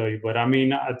what to tell you. But, I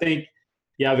mean, I think –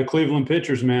 yeah, the Cleveland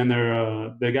pitchers, man,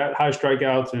 they got high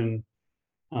strikeouts and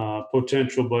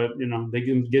potential, but they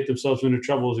can get themselves into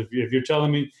troubles. If you're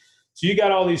telling me, so you give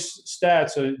these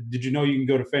stats. Did you know you can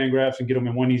go to FanGraphs and get them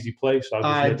in one easy place?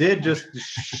 I did just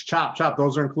chop.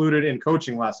 Those are included in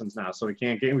coaching lessons now, so we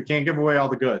can't give away all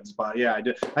the goods. But yeah,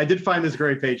 I did find this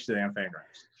great page today on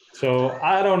FanGraphs. So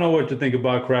I don't know what to think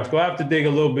about Carrasco. I have to dig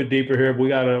a little bit deeper here. We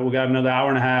got another hour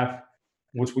and a half.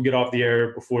 Once we get off the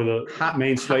air before the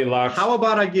main slate locks. How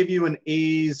about I give you an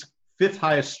A's 5th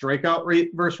highest strikeout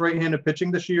rate versus right-handed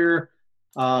pitching this year?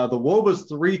 The WOBA's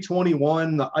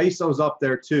 321. The ISO's up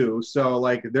there too. So,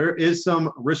 there is some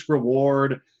risk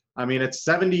reward. I mean, it's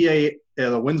 78.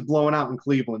 The wind's blowing out in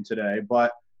Cleveland today.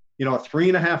 But, a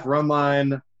 3.5 run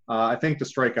line, I think the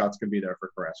strikeouts can be there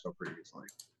for Carrasco pretty easily.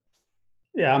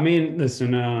 Yeah, I mean,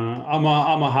 listen, I'm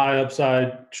a high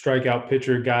upside strikeout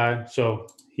pitcher guy, so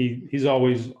he's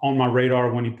always on my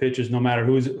radar when he pitches, no matter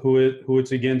who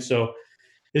it's against. So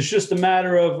it's just a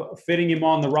matter of fitting him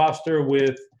on the roster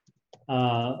with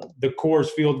the Coors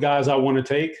Field guys I want to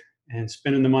take, and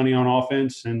spending the money on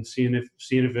offense and seeing if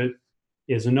it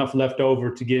is enough left over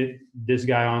to get this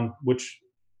guy on. Which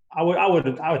I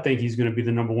would think he's going to be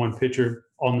the number 1 pitcher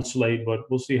on the slate, but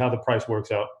we'll see how the price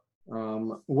works out.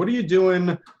 What are you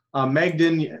doing?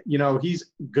 Megden,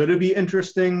 he's going to be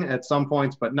interesting at some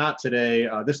points, but not today.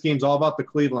 This game's all about the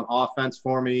Cleveland offense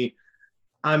for me.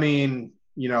 I mean,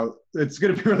 it's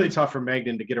going to be really tough for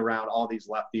Megden to get around all these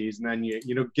lefties. And then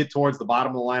you get towards the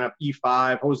bottom of the lineup,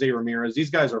 E5, Jose Ramirez.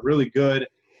 These guys are really good.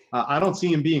 I don't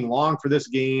see him being long for this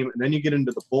game. And then you get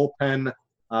into the bullpen.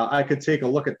 I could take a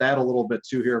look at that a little bit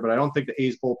too here, but I don't think the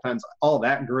A's bullpen's all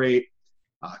that great.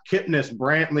 Kipnis,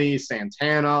 Brantley,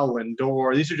 Santana,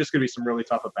 Lindor. These are just going to be some really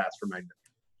tough at-bats for Megden.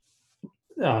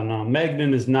 No,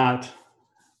 Megden is not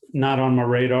not on my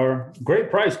radar. Great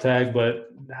price tag, but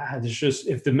it's just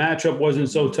if the matchup wasn't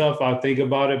so tough, I'd think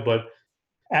about it. But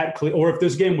or if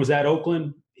this game was at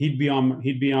Oakland, he'd be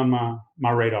on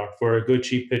my radar for a good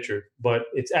cheap pitcher. But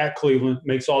it's at Cleveland,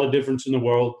 makes all the difference in the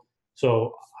world.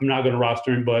 So I'm not going to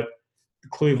roster him. But the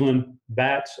Cleveland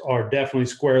bats are definitely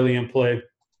squarely in play.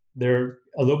 They're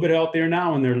a little bit healthier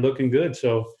now, and they're looking good.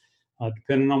 So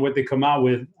depending on what they come out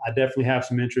with, I definitely have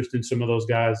some interest in some of those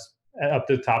guys up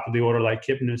to the top of the order, like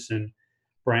Kipnis and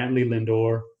Brantley,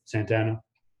 Lindor, Santana.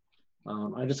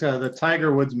 I just got the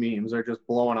Tiger Woods memes are just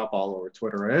blowing up all over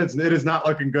Twitter. It is not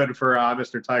looking good for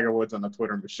Mr. Tiger Woods on the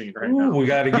Twitter machine right now. We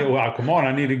got to get come on!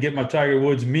 I need to get my Tiger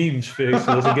Woods memes fixed.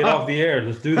 So let's get off the air.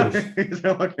 Let's do this. He's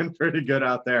looking pretty good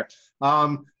out there.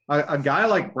 A guy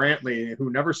like Brantley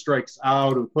who never strikes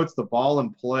out, who puts the ball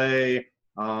in play.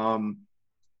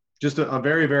 Just a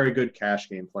very, very good cash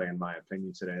game play, in my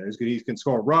opinion, today. He can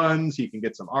score runs. He can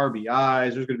get some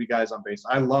RBIs. There's going to be guys on base.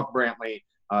 I love Brantley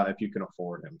if you can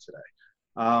afford him today.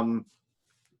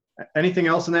 Anything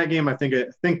else in that game? I think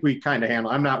we kind of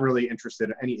handle. I'm not really interested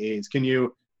in any A's. Can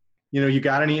you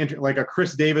got any like a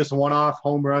Chris Davis one-off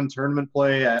home run tournament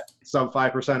play at sub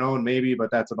 5% owned maybe,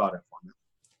 but that's about it for me.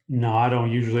 No, I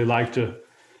don't usually like to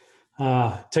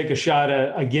take a shot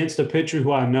against a pitcher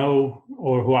who I know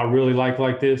or who I really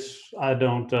like this. I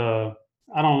don't.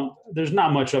 There's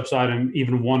not much upside in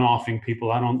even one-offing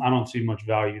people. I don't see much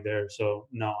value there. So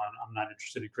no, I'm not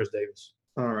interested in Chris Davis.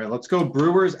 All right, let's go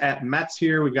Brewers at Mets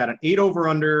here. We've got an 8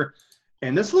 over/under,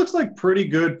 and this looks like pretty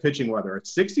good pitching weather.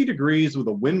 It's 60 degrees with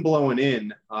a wind blowing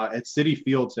in at Citi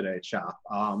Field today, Chop.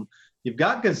 You've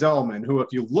got Gazelman, who, if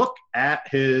you look at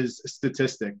his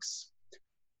statistics,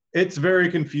 it's very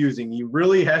confusing. He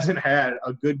really hasn't had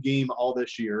a good game all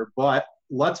this year, but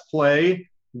let's play.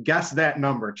 Guess that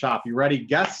number, Chop. You ready?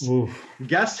 Guess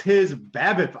his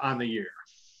BABIP on the year.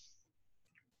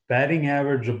 Batting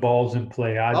average of balls in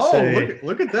play.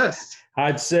 Look at this.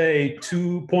 I'd say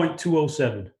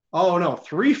 2.207. Oh, no,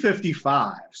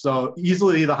 355. So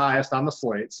easily the highest on the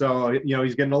slate. So,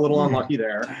 he's getting a little unlucky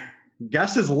there.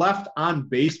 Guess his left on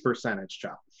base percentage,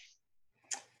 Chop.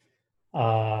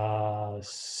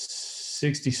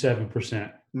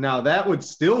 67%. Now, that would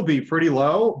still be pretty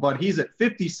low, but he's at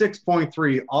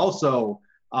 56.3, also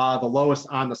the lowest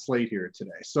on the slate here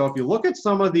today. So if you look at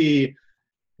some of the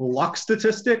luck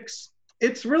statistics,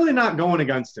 it's really not going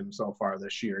against him so far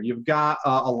this year. You've got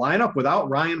a lineup without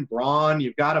Ryan Braun.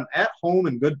 You've got him at home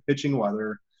in good pitching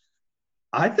weather.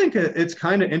 I think it's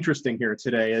kind of interesting here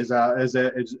today as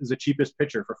a cheapest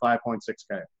pitcher for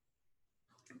 5.6K.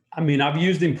 I mean, I've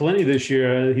used him plenty this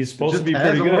year. He's supposed to be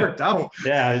pretty good. Worked out.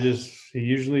 Yeah, he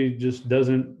usually just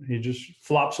doesn't. He just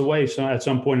flops away at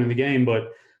some point in the game.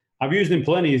 But I've used him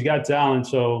plenty. He's got talent.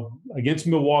 So against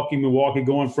Milwaukee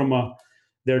going from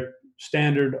their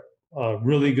standard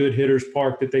really good hitters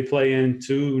park that they play in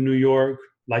to New York.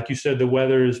 Like you said, the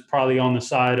weather is probably on the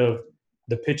side of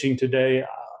the pitching today.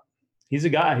 He's a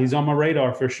guy. He's on my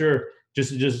radar for sure.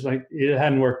 Just like it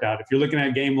hadn't worked out. If you're looking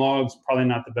at game logs, probably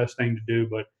not the best thing to do,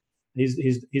 but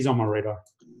he's on my radar.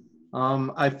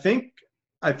 I think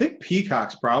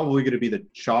Peacock's probably going to be the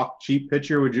chalk cheap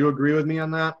pitcher. Would you agree with me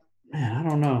on that? Man, I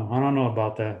don't know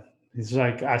about that. It's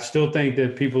like I still think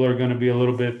that people are going to be a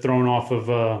little bit thrown off of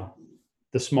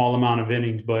the small amount of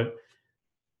innings, but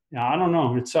yeah, I don't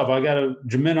know. It's tough.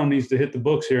 Jimeno needs to hit the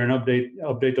books here and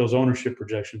update those ownership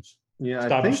projections. Yeah,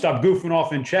 stop goofing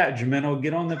off in chat, Jimeno.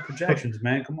 Get on the projections,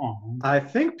 man. Come on. I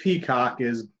think Peacock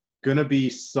is going to be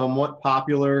somewhat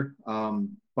popular,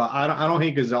 but I don't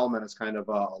think Gazelman is kind of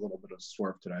a little bit of a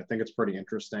swerve today. I think it's pretty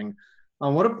interesting.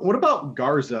 What about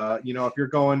Garza? If you're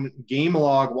going game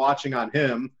log watching on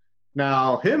him,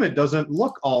 it doesn't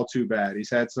look all too bad.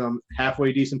 He's had some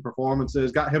halfway decent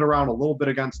performances, got hit around a little bit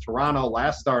against Toronto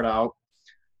last start out.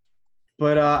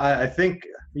 But I think,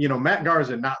 Matt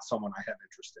Garza, not someone I have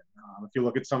interest in. If you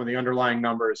look at some of the underlying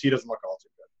numbers, he doesn't look all too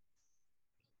good.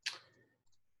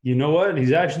 You know what?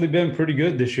 He's actually been pretty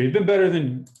good this year. He's been better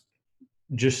than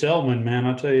Gisselman, man.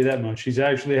 I'll tell you that much. He's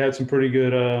actually had some pretty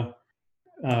good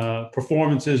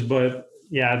performances. But,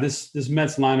 yeah, this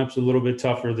Mets lineup's a little bit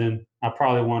tougher than I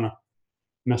probably want to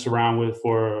mess around with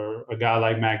for a guy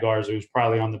like Matt Garza, who's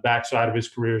probably on the backside of his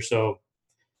career. So,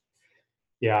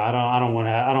 yeah, I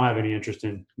don't have any interest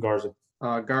in Garza.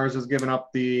 Garza's given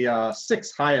up the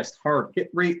 6th highest hard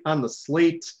hit rate on the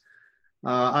slate.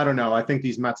 I don't know. I think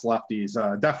these Mets lefties,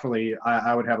 definitely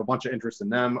I would have a bunch of interest in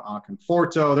them.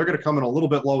 Conforto, they're going to come in a little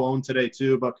bit low owned today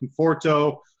too, but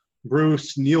Conforto,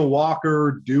 Bruce, Neil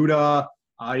Walker, Duda,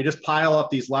 you just pile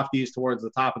up these lefties towards the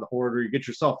top of the order. You get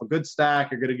yourself a good stack.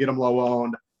 You're going to get them low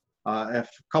owned. If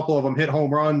a couple of them hit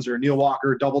home runs or Neil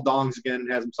Walker double dongs again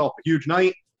and has himself a huge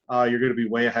night, you're going to be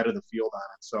way ahead of the field on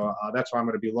it. So that's why I'm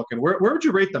going to be looking. Where would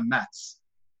you rate the Mets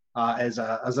as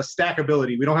a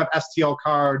stackability? We don't have STL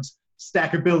cards,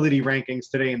 stackability rankings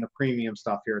today in the premium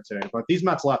stuff here today, but these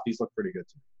Mets lefties look pretty good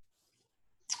to me.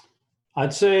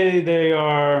 I'd say they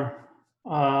are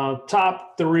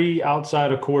top 3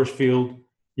 outside of Coors Field.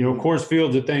 Coors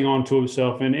Field's a thing onto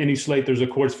itself. In any slate, there's a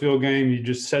Coors Field game. You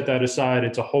just set that aside.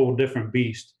 It's a whole different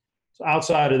beast. So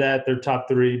outside of that, they're top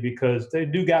 3 because they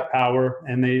do got power,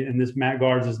 and this Matt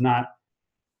Garza is not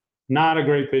a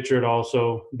great pitcher at all.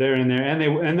 So they're in there,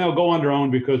 and they'll go on their own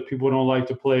because people don't like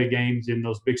to play games in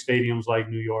those big stadiums like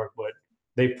New York. But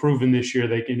they've proven this year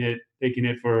they can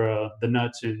hit for the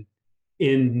nuts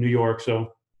in New York.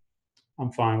 So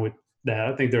I'm fine with that.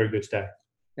 I think they're a good stack.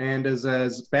 And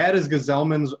as bad as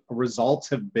Gazelman's results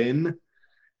have been,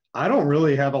 I don't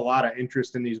really have a lot of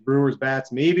interest in these Brewers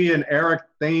bats. Maybe an Eric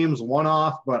Thames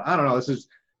one-off, but I don't know.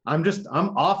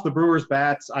 I'm off the Brewers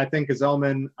bats. I think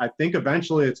Gazelman,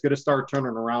 eventually it's going to start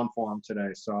turning around for him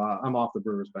today. So I'm off the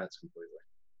Brewers bats completely.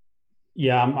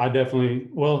 Yeah,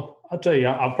 I'll tell you,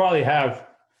 I'll probably have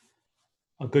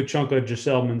a good chunk of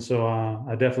Gazelman, so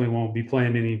I definitely won't be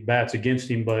playing any bats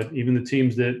against him. But even the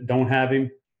teams that don't have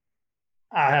him,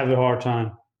 I have a hard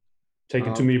time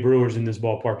taking too many Brewers in this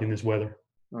ballpark in this weather.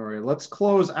 All right, let's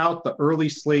close out the early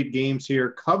slate games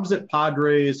here. Cubs at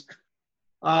Padres.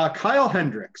 Kyle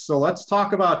Hendricks. So let's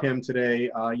talk about him today.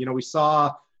 We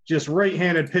saw just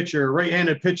right-handed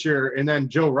pitcher, and then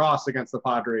Joe Ross against the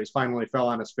Padres finally fell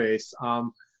on his face.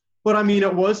 But,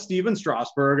 it was Steven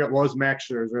Strasburg. It was Max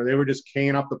Scherzer. They were just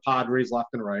keying up the Padres left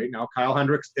and right. Now, Kyle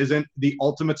Hendricks isn't the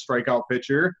ultimate strikeout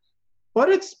pitcher, but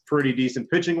it's pretty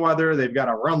decent pitching weather. They've got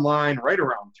a run line right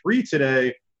around 3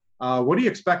 today. What do you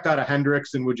expect out of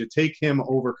Hendricks, and would you take him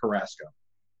over Carrasco?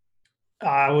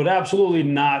 I would absolutely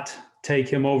not take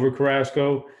him over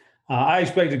Carrasco. I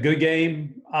expect a good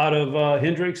game out of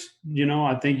Hendricks.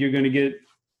 I think you're going to get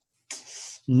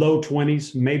low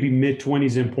 20s, maybe mid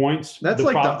 20s in points. That's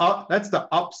that's the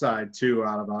upside too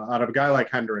out of a guy like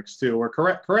Hendricks too, where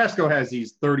Carrasco has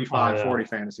these 35, 40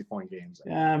 fantasy point games.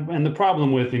 Yeah, and the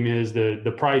problem with him is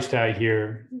the price tag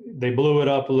here. They blew it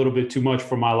up a little bit too much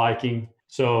for my liking.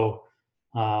 So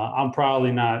I'm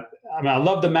probably not. I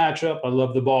love the matchup. I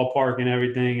love the ballpark and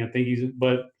everything. I think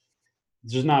but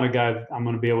just not a guy I'm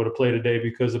going to be able to play today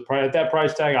because at that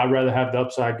price tag, I'd rather have the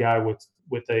upside guy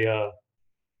with a.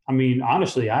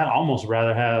 Honestly, I'd almost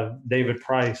rather have David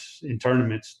Price in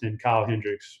tournaments than Kyle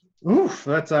Hendricks. Oof,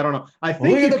 I don't know. I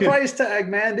think look at the price tag,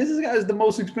 man. This guy's the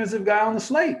most expensive guy on the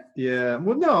slate. Yeah,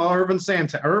 well, no, Irvin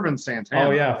Santana.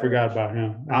 Oh yeah, I forgot about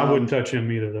him. I wouldn't touch him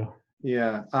either, though.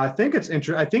 Yeah, I think it's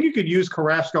interesting. I think you could use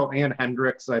Carrasco and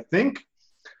Hendricks.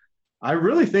 I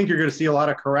really think you're going to see a lot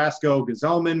of Carrasco,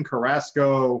 Gazelman,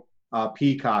 Carrasco,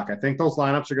 Peacock. I think those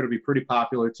lineups are going to be pretty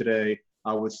popular today.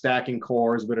 With stacking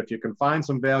cores, but if you can find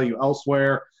some value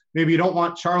elsewhere, maybe you don't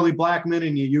want Charlie Blackmon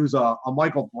and you use a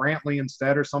Michael Brantley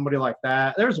instead or somebody like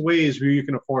that. There's ways where you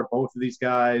can afford both of these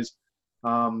guys.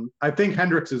 I think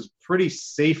Hendricks is pretty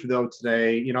safe though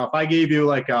today. If I gave you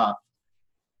like a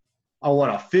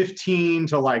 15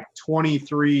 to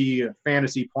 23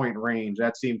 fantasy point range,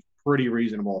 that seems pretty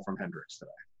reasonable from Hendricks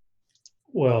today.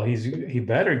 Well, he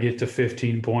better get to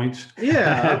 15 points.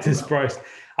 Yeah, at this price.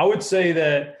 I would say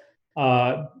that.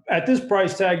 At this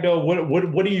price tag, though,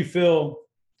 what do you feel?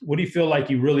 What do you feel like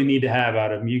you really need to have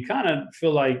out of him? You kind of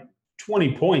feel like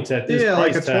 20 points at this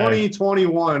price tag. Yeah, like a 20,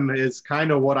 21 is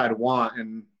kind of what I'd want,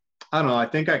 and I don't know. I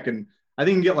think I can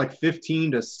get like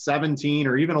 15 to 17,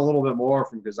 or even a little bit more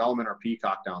from Gazelman or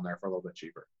Peacock down there for a little bit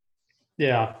cheaper.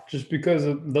 Yeah, just because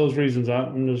of those reasons,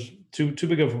 I'm just too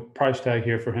big of a price tag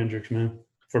here for Hendricks, man.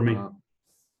 For me.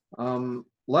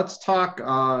 Let's talk,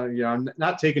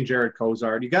 not taking Jared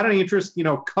Kozar. You got any interest,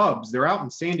 Cubs, they're out in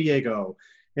San Diego.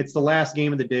 It's the last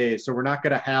game of the day, so we're not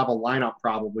going to have a lineup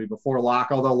probably before lock,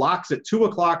 although lock's at 2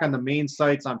 o'clock on the main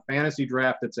sites on Fantasy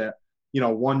Draft. It's at,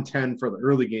 1:10 for the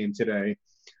early game today.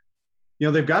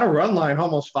 They've got a run line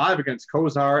almost 5 against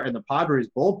Kozar and the Padres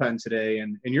bullpen today,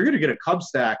 and you're going to get a Cub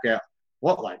stack at,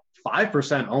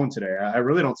 5% owned today. I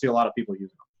really don't see a lot of people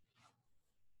using them.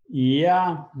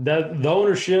 Yeah, the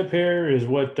ownership here is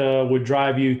what would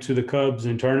drive you to the Cubs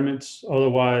in tournaments.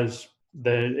 Otherwise,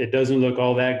 it doesn't look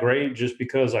all that great just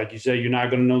because, like you say, you're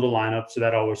not going to know the lineup, so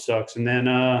that always sucks. And then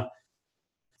the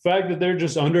fact that they're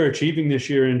just underachieving this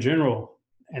year in general,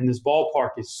 and this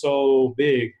ballpark is so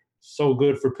big, so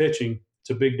good for pitching. It's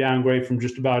a big downgrade from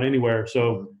just about anywhere.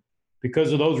 So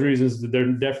because of those reasons,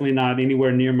 they're definitely not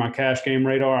anywhere near my cash game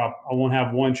radar. I won't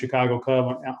have one Chicago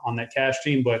Cub on that cash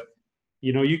team, but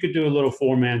you could do a little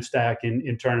 4-man stack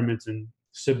in tournaments and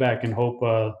sit back and hope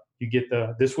you get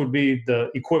this would be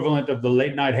the equivalent of the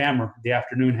late night hammer, the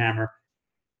afternoon hammer.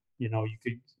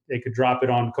 They could drop it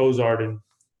on Cozart and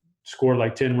score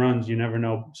like 10 runs. You never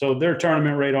know. So they're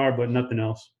tournament radar, but nothing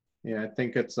else. Yeah, I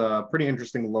think it's a pretty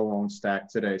interesting low-owned stack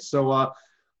today. So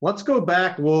let's go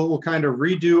back. We'll kind of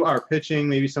redo our pitching.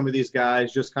 Maybe some of these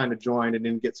guys just kind of joined and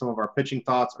didn't get some of our pitching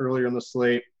thoughts earlier in the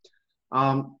slate.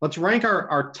 Let's rank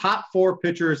our top 4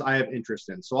 pitchers I have interest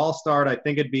in. So I'll start. I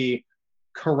think it'd be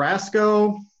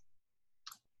Carrasco.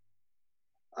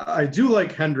 I do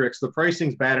like Hendricks. The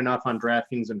pricing's bad enough on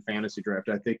DraftKings and Fantasy Draft.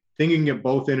 I think you can get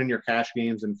both in your cash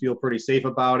games and feel pretty safe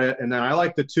about it. And then I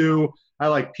like the 2. I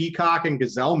like Peacock and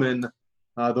Gazelman.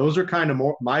 Those are kind of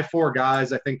my 4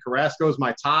 guys. I think Carrasco's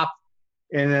my top.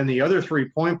 And then the other 3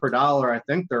 point per dollar, I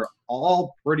think they're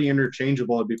all pretty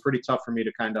interchangeable. It'd be pretty tough for me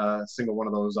to kind of single one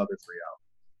of those other 3 out.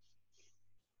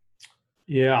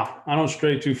 Yeah, I don't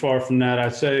stray too far from that.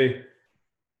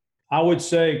 I would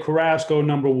say Carrasco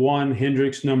number 1,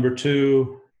 Hendricks number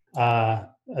 2, a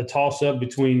toss-up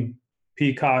between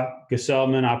Peacock,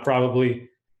 Gazelman. I probably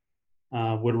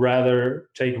would rather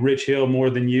take Rich Hill more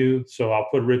than you, so I'll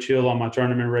put Rich Hill on my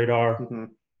tournament radar. Mm-hmm.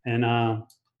 And,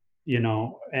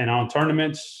 and on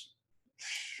tournaments,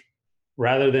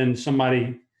 rather than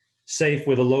somebody safe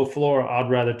with a low floor, I'd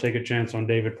rather take a chance on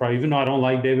David Price. Even though I don't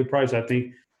like David Price, I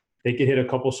think they could hit a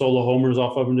couple solo homers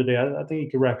off of him today. I think he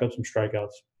could rack up some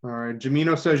strikeouts. All right.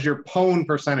 Jamino says your pwn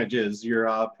percentages,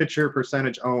 your pitcher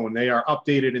percentage own, they are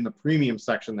updated in the premium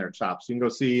section there, Chop. So you can go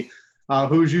see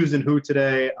who's using who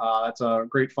today. It's a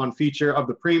great fun feature of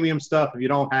the premium stuff. If you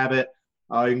don't have it,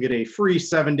 you can get a free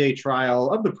 7-day trial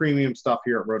of the premium stuff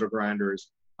here at RotoGrinders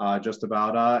just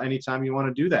about anytime you want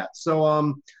to do that. So I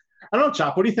don't know,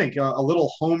 Chop, what do you think? A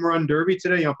little home run derby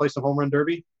today? You want to play some home run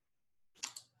derby?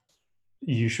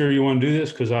 You sure you want to do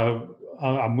this? Because I'm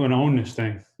going to own this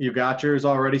thing. You got yours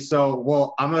already. So,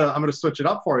 well, I'm gonna switch it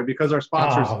up for you because our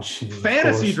sponsors,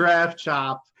 Fantasy Draft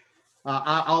Chop.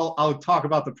 I'll talk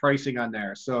about the pricing on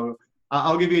there. So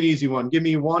I'll give you an easy one. Give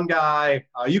me one guy.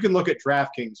 You can look at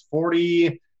DraftKings,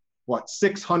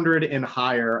 600 and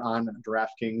higher on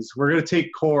DraftKings. We're gonna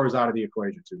take cores out of the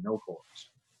equation too. No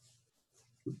cores.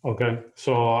 Okay,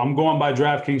 so I'm going by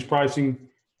DraftKings pricing,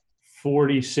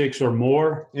 46 or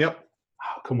more. Yep.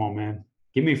 Oh, come on, man.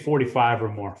 Give me 45 or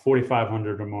more,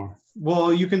 4,500 or more.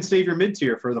 Well, you can save your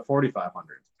mid-tier for the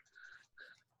 4,500.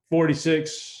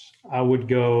 46, I would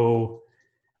go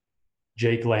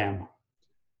Jake Lamb.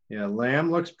 Yeah,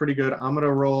 Lamb looks pretty good. I'm going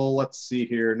to roll, let's see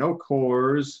here, no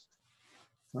cores.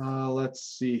 Let's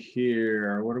see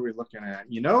here. What are we looking at?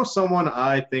 Someone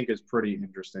I think is pretty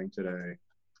interesting today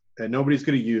that nobody's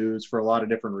going to use for a lot of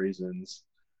different reasons.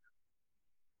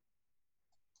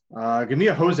 Give me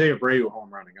a Jose Abreu home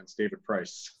run against David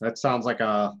Price. That sounds like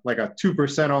a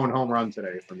 2% owned home run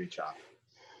today for me, Chop.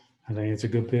 I think it's a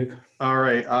good pick. All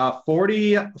right,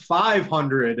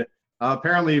 4,500.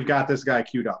 Apparently, you've got this guy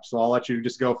queued up, so I'll let you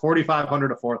just go 4,500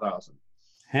 to 4,000.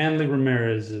 Hanley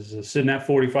Ramirez is sitting at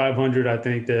 4,500. I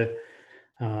think that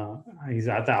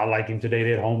I like him today. They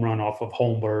had a home run off of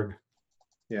Holmberg.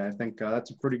 Yeah, I think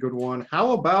that's a pretty good one.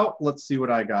 How about, let's see what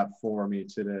I got for me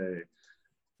today.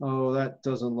 Oh, that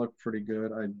doesn't look pretty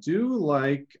good. I do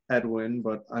like Edwin,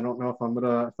 but I don't know if I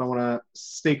want to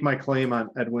stake my claim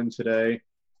on Edwin today.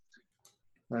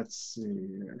 Let's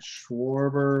see.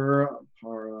 Schwarber,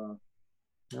 Para,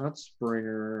 not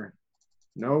Springer,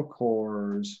 no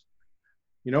cores.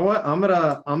 You know what? I'm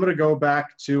gonna go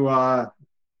back to I'm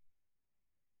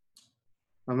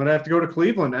gonna have to go to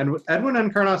Cleveland. And Edwin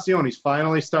Encarnacion, he's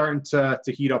finally starting to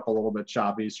heat up a little bit.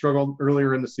 Choppy. He struggled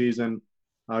earlier in the season.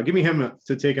 Give me him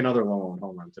to take another low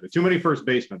home run today. Too many first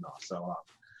basemen, though. So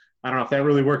I don't know if that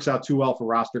really works out too well for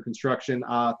roster construction.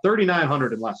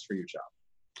 3,900 and less for you, Chop.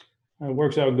 It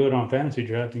works out good on fantasy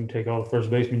draft. You can take all the first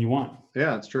basemen you want.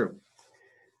 Yeah, that's true.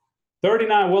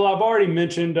 39. Well, I've already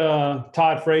mentioned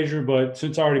Todd Frazier, but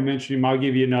since I already mentioned him, I'll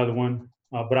give you another one.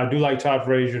 But I do like Todd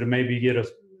Frazier to maybe get a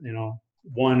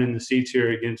one in the seats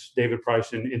here against David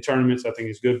Price in tournaments. I think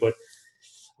is good, but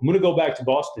I'm going to go back to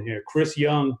Boston here. Chris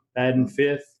Young batting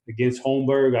 5th against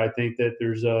Holmberg. I think that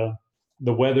there's the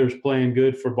weather's playing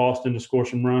good for Boston to score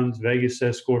some runs. Vegas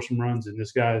says score some runs, and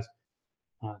this guy's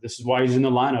this is why he's in the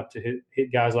lineup to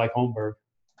hit guys like Holmberg.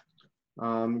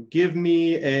 Give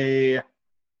me a,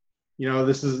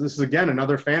 this is again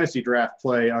another fantasy draft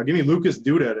play. Give me Lucas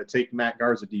Duda to take Matt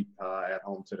Garza deep at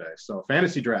home today. So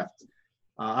fantasy draft.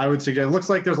 I would suggest, it looks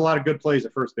like there's a lot of good plays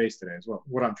at first base today is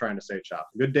what I'm trying to say, Chop.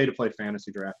 Good day to play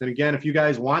fantasy draft. And again, if you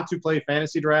guys want to play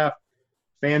fantasy draft,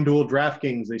 FanDuel,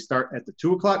 DraftKings, they start at the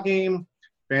 2 o'clock game.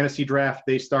 fantasy draft,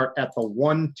 they start at the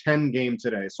 110 game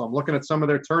today. So I'm looking at some of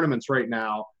their tournaments right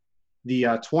now. The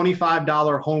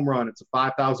 $25 home run, it's a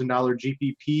 $5,000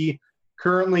 GPP,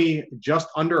 currently just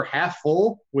under half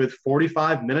full with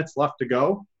 45 minutes left to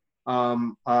go.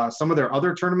 Some of their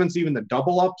other tournaments, even the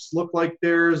double ups, look like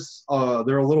they're a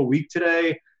little weak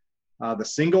today. The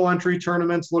single entry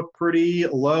tournaments look pretty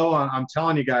low. I'm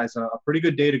telling you guys, a pretty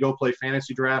good day to go play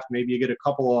fantasy draft. Maybe you get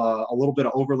a little bit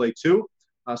of overlay too.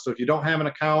 So if you don't have an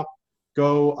account,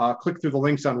 go click through the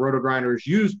links on RotoGrinders.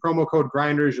 Use promo code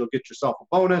Grinders. You'll get yourself a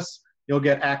bonus. You'll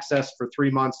get access for 3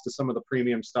 months to some of the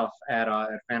premium stuff at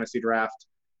Fantasy Draft.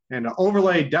 And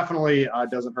overlay definitely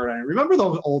doesn't hurt any. Remember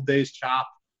those old days, Chop?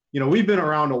 We've been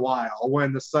around a while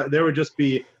when there would just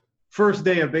be first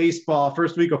day of baseball,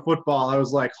 first week of football. I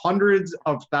was like hundreds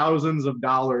of thousands of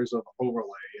dollars of overlay.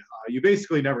 You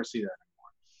basically never see that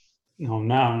anymore.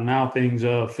 No, now things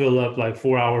fill up like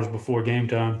 4 hours before game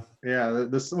time. Yeah,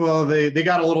 they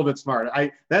got a little bit smart.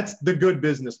 That's the good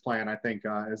business plan, I think,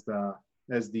 as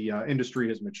the industry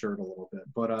has matured a little bit.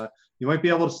 But you might be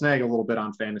able to snag a little bit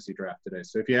on Fantasy Draft today.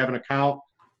 So if you have an account,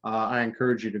 I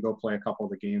encourage you to go play a couple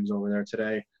of the games over there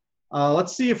today.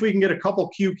 Let's see if we can get a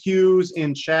couple QQs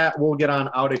in chat. We'll get on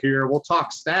out of here. We'll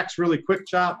talk stacks really quick,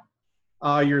 Chop.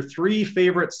 Your 3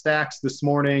 favorite stacks this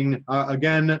morning.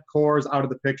 Again, Coors out of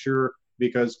the picture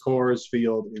because Coors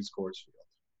Field is Coors Field.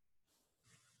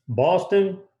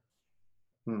 Boston,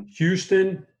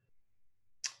 Houston,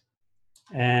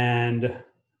 and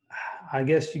I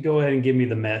guess you go ahead and give me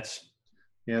the Mets.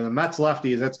 Yeah, the Mets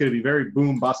lefties, that's going to be very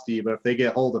boom busty, but if they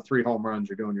get hold of 3 home runs,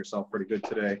 you're doing yourself pretty good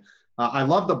today. I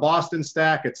love the Boston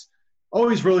stack. It's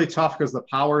always really tough because the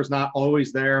power is not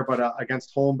always there, but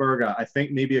against Holmberg, I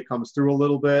think maybe it comes through a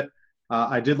little bit.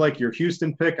 I did like your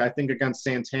Houston pick. I think against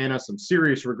Santana, some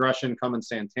serious regression coming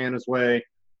Santana's way.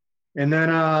 And then,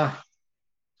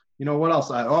 what else?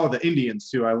 The Indians,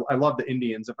 too. I love the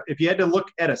Indians. If you had to look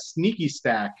at a sneaky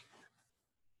stack,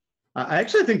 I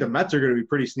actually think the Mets are going to be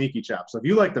pretty sneaky, Chop. So if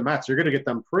you like the Mets, you're going to get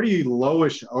them pretty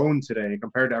lowish owned today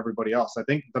compared to everybody else. I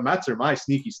think the Mets are my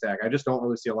sneaky stack. I just don't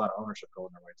really see a lot of ownership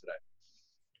going their way today.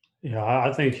 Yeah,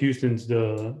 I think Houston's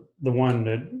the one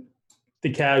that the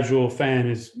casual fan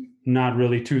is not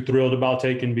really too thrilled about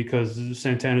taking because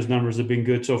Santana's numbers have been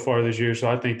good so far this year. So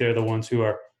I think they're the ones who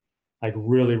are like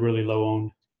really, really low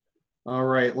owned. All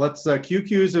right, let's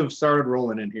QQs have started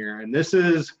rolling in here. And this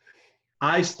is –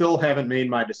 I still haven't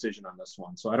made my decision on this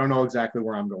one, so I don't know exactly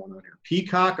where I'm going on here.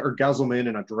 Peacock or Gesellman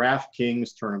in a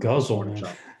DraftKings tournament?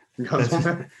 Gesellman.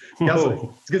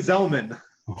 It's Gesellman.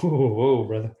 Whoa,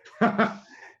 brother.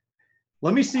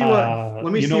 Let me see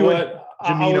what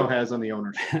Jamino has on the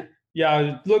ownership.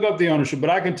 Yeah, look up the ownership, but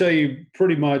I can tell you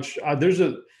pretty much there's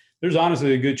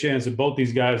honestly a good chance that both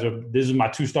these guys are. This is my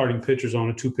 2 starting pitchers on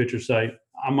a 2-pitcher site.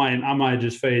 I might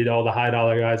just fade all the high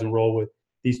dollar guys and roll with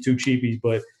these 2 cheapies,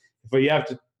 but.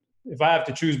 If I have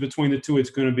to choose between the 2, it's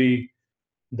going to be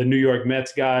the New York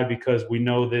Mets guy because we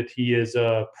know that he is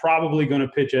probably going to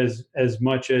pitch as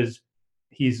much as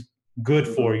he's good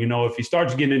for. If he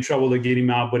starts getting in trouble, they get him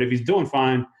out. But if he's doing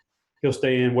fine, he'll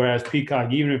stay in. Whereas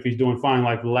Peacock, even if he's doing fine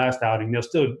like the last outing, they'll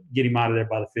still get him out of there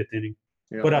by the 5th inning.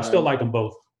 Yeah, but I still like them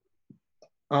both.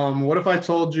 What if I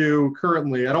told you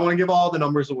currently – I don't want to give all the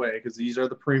numbers away because these are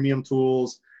the premium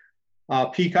tools –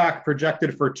 Peacock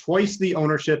projected for twice the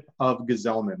ownership of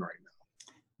Gesellman right now.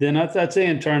 Then I'd say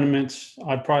in tournaments,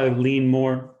 I'd probably lean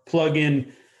more, plug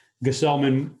in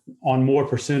Gesellman on more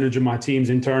percentage of my teams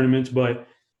in tournaments. But,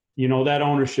 that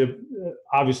ownership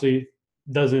obviously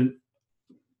doesn't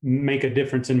make a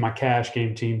difference in my cash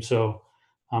game team. So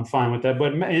I'm fine with that.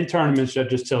 But in tournaments, that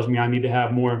just tells me I need to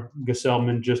have more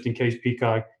Gesellman just in case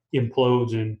Peacock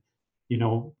implodes and,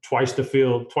 twice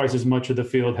as much of the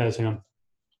field has him.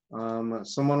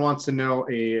 Someone wants to know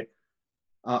a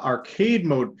arcade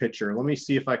mode pitcher. Let me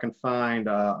see if I can find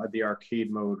the arcade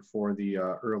mode for the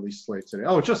early slate today.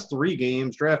 Oh, it's just 3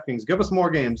 games. DraftKings, give us more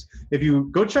games. If you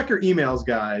go check your emails,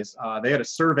 guys, they had a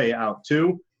survey out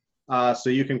too. So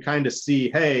you can kind of see,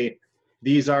 hey,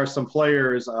 these are some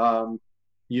players.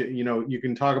 You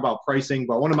can talk about pricing,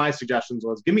 but one of my suggestions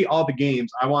was give me all the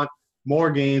games. I want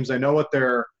more games. I know what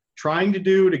they're trying to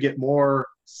do to get more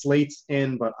slates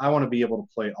in, but I want to be able to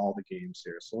play all the games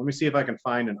here. So let me see if I can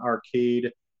find an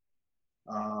arcade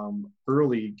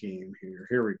early game here.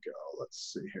 Here we go.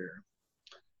 Let's see here.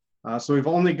 So we've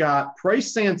only got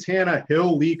Price, Santana,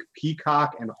 Hill, Leak,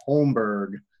 Peacock, and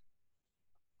Holmberg.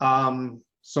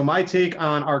 So my take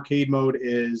on arcade mode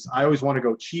is I always want to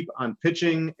go cheap on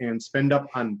pitching and spend up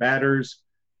on batters.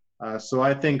 So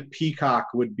I think Peacock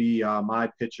would be my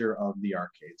pitcher of the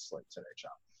arcade slate today,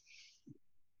 Chop.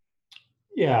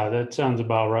 Yeah, that sounds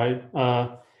about right.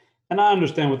 And I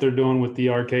understand what they're doing with the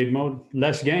arcade mode.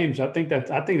 Less games. I think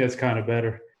that's kind of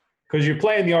better because you're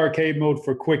playing the arcade mode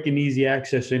for quick and easy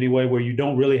access anyway, where you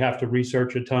don't really have to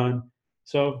research a ton.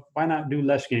 So why not do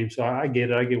less games? So I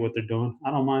get it. I get what they're doing.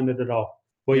 I don't mind it at all.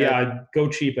 But yeah, I'd go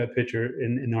cheap at pitcher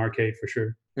in arcade for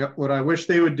sure. Yep. What I wish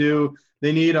they would do,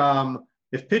 they need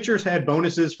if pitchers had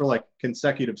bonuses for like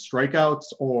consecutive strikeouts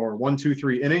or 1, 2,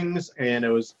 3 innings, and it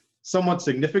was somewhat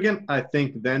significant, I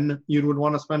think then you would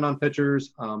want to spend on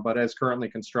pitchers. But as currently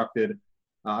constructed,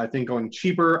 I think going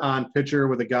cheaper on pitcher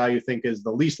with a guy you think is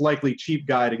the least likely cheap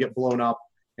guy to get blown up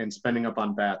and spending up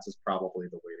on bats is probably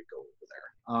the way to go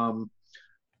over there.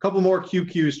 Couple more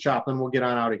QQs, Chop, and we'll get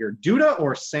on out of here. Duda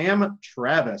or Sam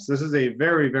Travis? This is a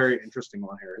very, very interesting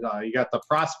one here. You got the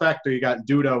prospect, or you got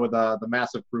Duda with the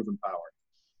massive proven power.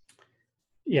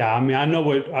 Yeah, I mean, I know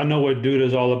what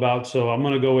Duda's all about, so I'm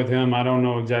going to go with him. I don't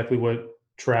know exactly what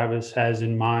Travis has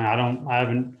in mind. I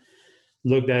haven't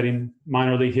looked at him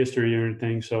minor league history or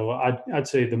anything, so I'd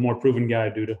say the more proven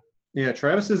guy, Duda. Yeah,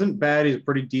 Travis isn't bad. He's a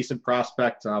pretty decent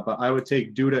prospect, but I would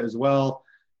take Duda as well.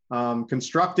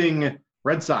 Constructing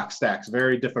Red Sox stacks,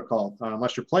 very difficult,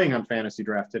 unless you're playing on fantasy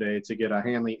draft today, to get a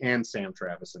Hanley and Sam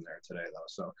Travis in there today, though.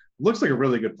 So it looks like a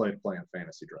really good play to play on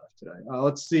fantasy draft today.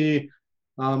 Let's see.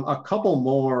 A couple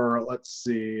more. Let's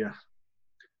see.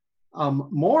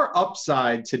 More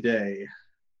upside today.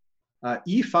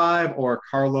 E5 or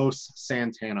Carlos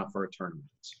Santana for a tournament?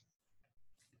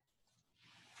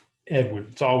 Edwin.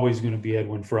 It's always going to be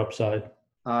Edwin for upside.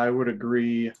 I would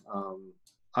agree.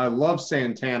 I love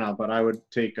Santana, but I would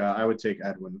take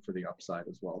Edwin for the upside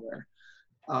as well there.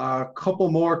 A couple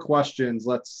more questions.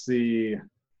 Let's see.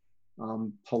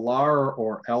 Pilar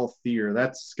or El Thier?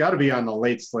 That's got to be on the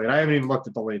late slate. I haven't even looked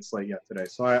at the late slate yet today,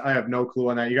 so I have no clue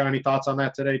on that. You got any thoughts on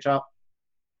that today, Chop?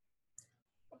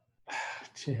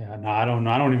 Yeah, no, I don't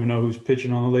know. I don't even know who's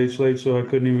pitching on the late slate, so I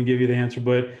couldn't even give you the answer.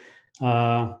 But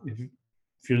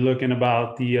if you're looking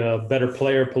about the better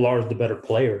player, Pilar is the better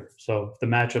player. So if the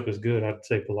matchup is good, I'd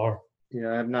say Pilar.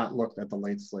 Yeah, I have not looked at the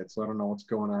late slate, so I don't know what's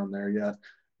going on there yet.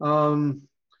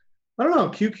 I don't know.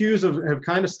 QQs have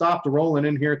kind of stopped rolling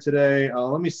in here today.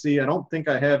 Let me see. I don't think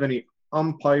I have any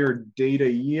umpire data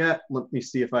yet. Let me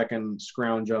see if I can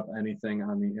scrounge up anything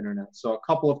on the internet. So a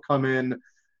couple have come in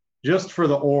just for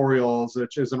the Orioles,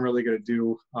 which isn't really going to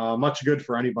do much good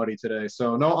for anybody today.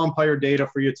 So no umpire data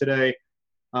for you today.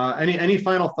 Any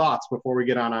final thoughts before we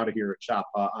get on out of here, Chop,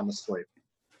 on the slate?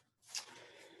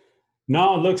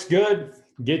 No, it looks good.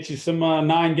 Get you some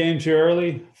 9 games here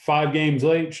early, 5 games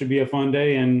late. Should be a fun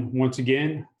day. And once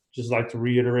again, just like to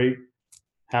reiterate,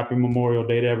 happy Memorial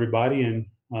Day to everybody, and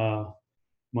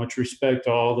much respect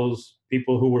to all those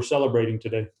people who were celebrating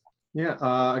today.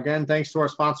 Yeah. Again, thanks to our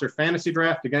sponsor, Fantasy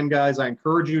Draft. Again, guys, I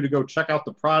encourage you to go check out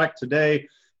the product today.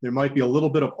 There might be a little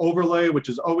bit of overlay, which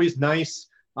is always nice.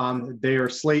 Their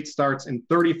slate starts in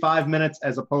 35 minutes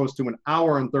as opposed to an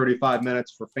hour and 35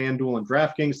 minutes for FanDuel and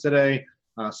DraftKings today.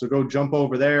 So go jump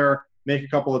over there, make a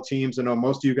couple of teams. I know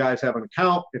most of you guys have an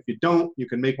account. If you don't, you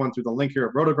can make one through the link here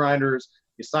at RotoGrinders.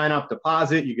 You sign up,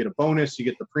 deposit, you get a bonus, you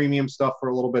get the premium stuff for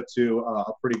a little bit too.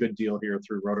 A pretty good deal here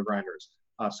through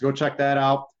RotoGrinders. So go check that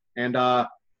out. And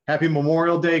happy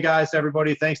Memorial Day, guys, to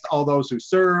everybody. Thanks to all those who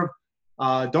serve.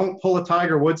 Don't pull a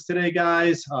Tiger Woods today,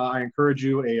 guys. I encourage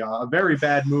you, a very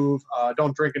bad move.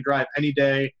 Don't drink and drive any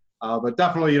day, but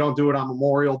definitely you don't do it on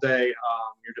Memorial Day.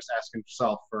 You're just asking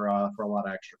yourself for a lot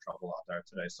of extra trouble out there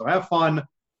today. So have fun,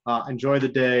 enjoy the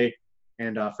day.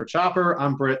 And for Chopper,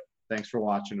 I'm Brit. Thanks for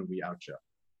watching, and we out, ya.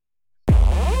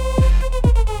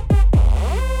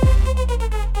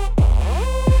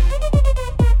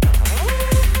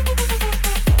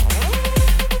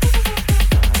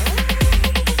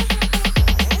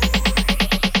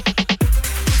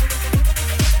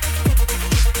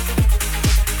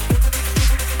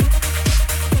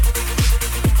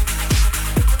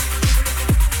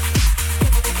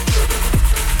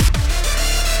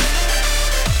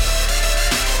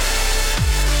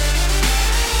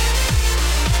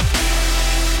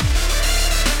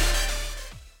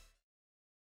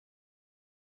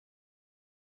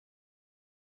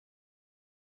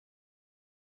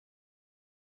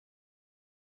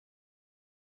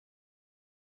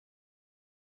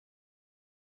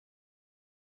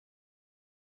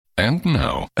 And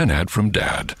now, an ad from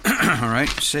Dad. All right,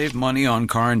 save money on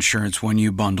car insurance when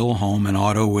you bundle home and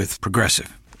auto with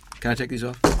Progressive. Can I take these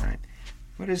off? All right.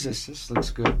 What is this? This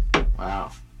looks good.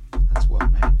 Wow, that's well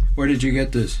made. Where did you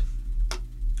get this?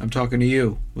 I'm talking to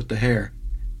you with the hair.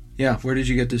 Yeah, where did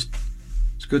you get this?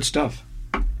 It's good stuff.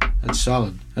 That's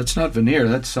solid. That's not veneer.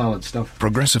 That's solid stuff.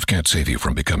 Progressive can't save you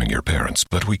from becoming your parents,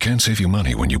 but we can save you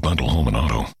money when you bundle home and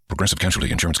auto. Progressive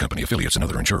Casualty Insurance Company, affiliates, and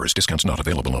other insurers. Discounts not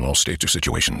available in all states or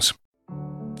situations.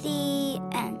 The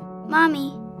end.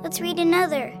 Mommy, let's read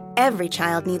another. Every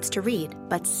child needs to read,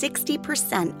 but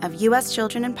 60% of U.S.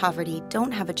 children in poverty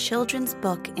don't have a children's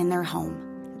book in their home.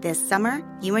 This summer,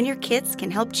 you and your kids can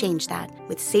help change that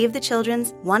with Save the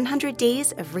Children's 100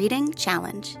 Days of Reading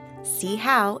Challenge. See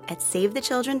how at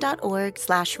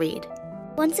savethechildren.org/read.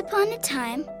 Once upon a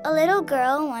time, a little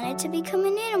girl wanted to become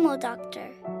an animal doctor.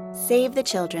 Save the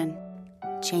Children.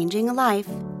 Changing a life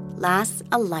lasts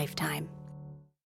a lifetime.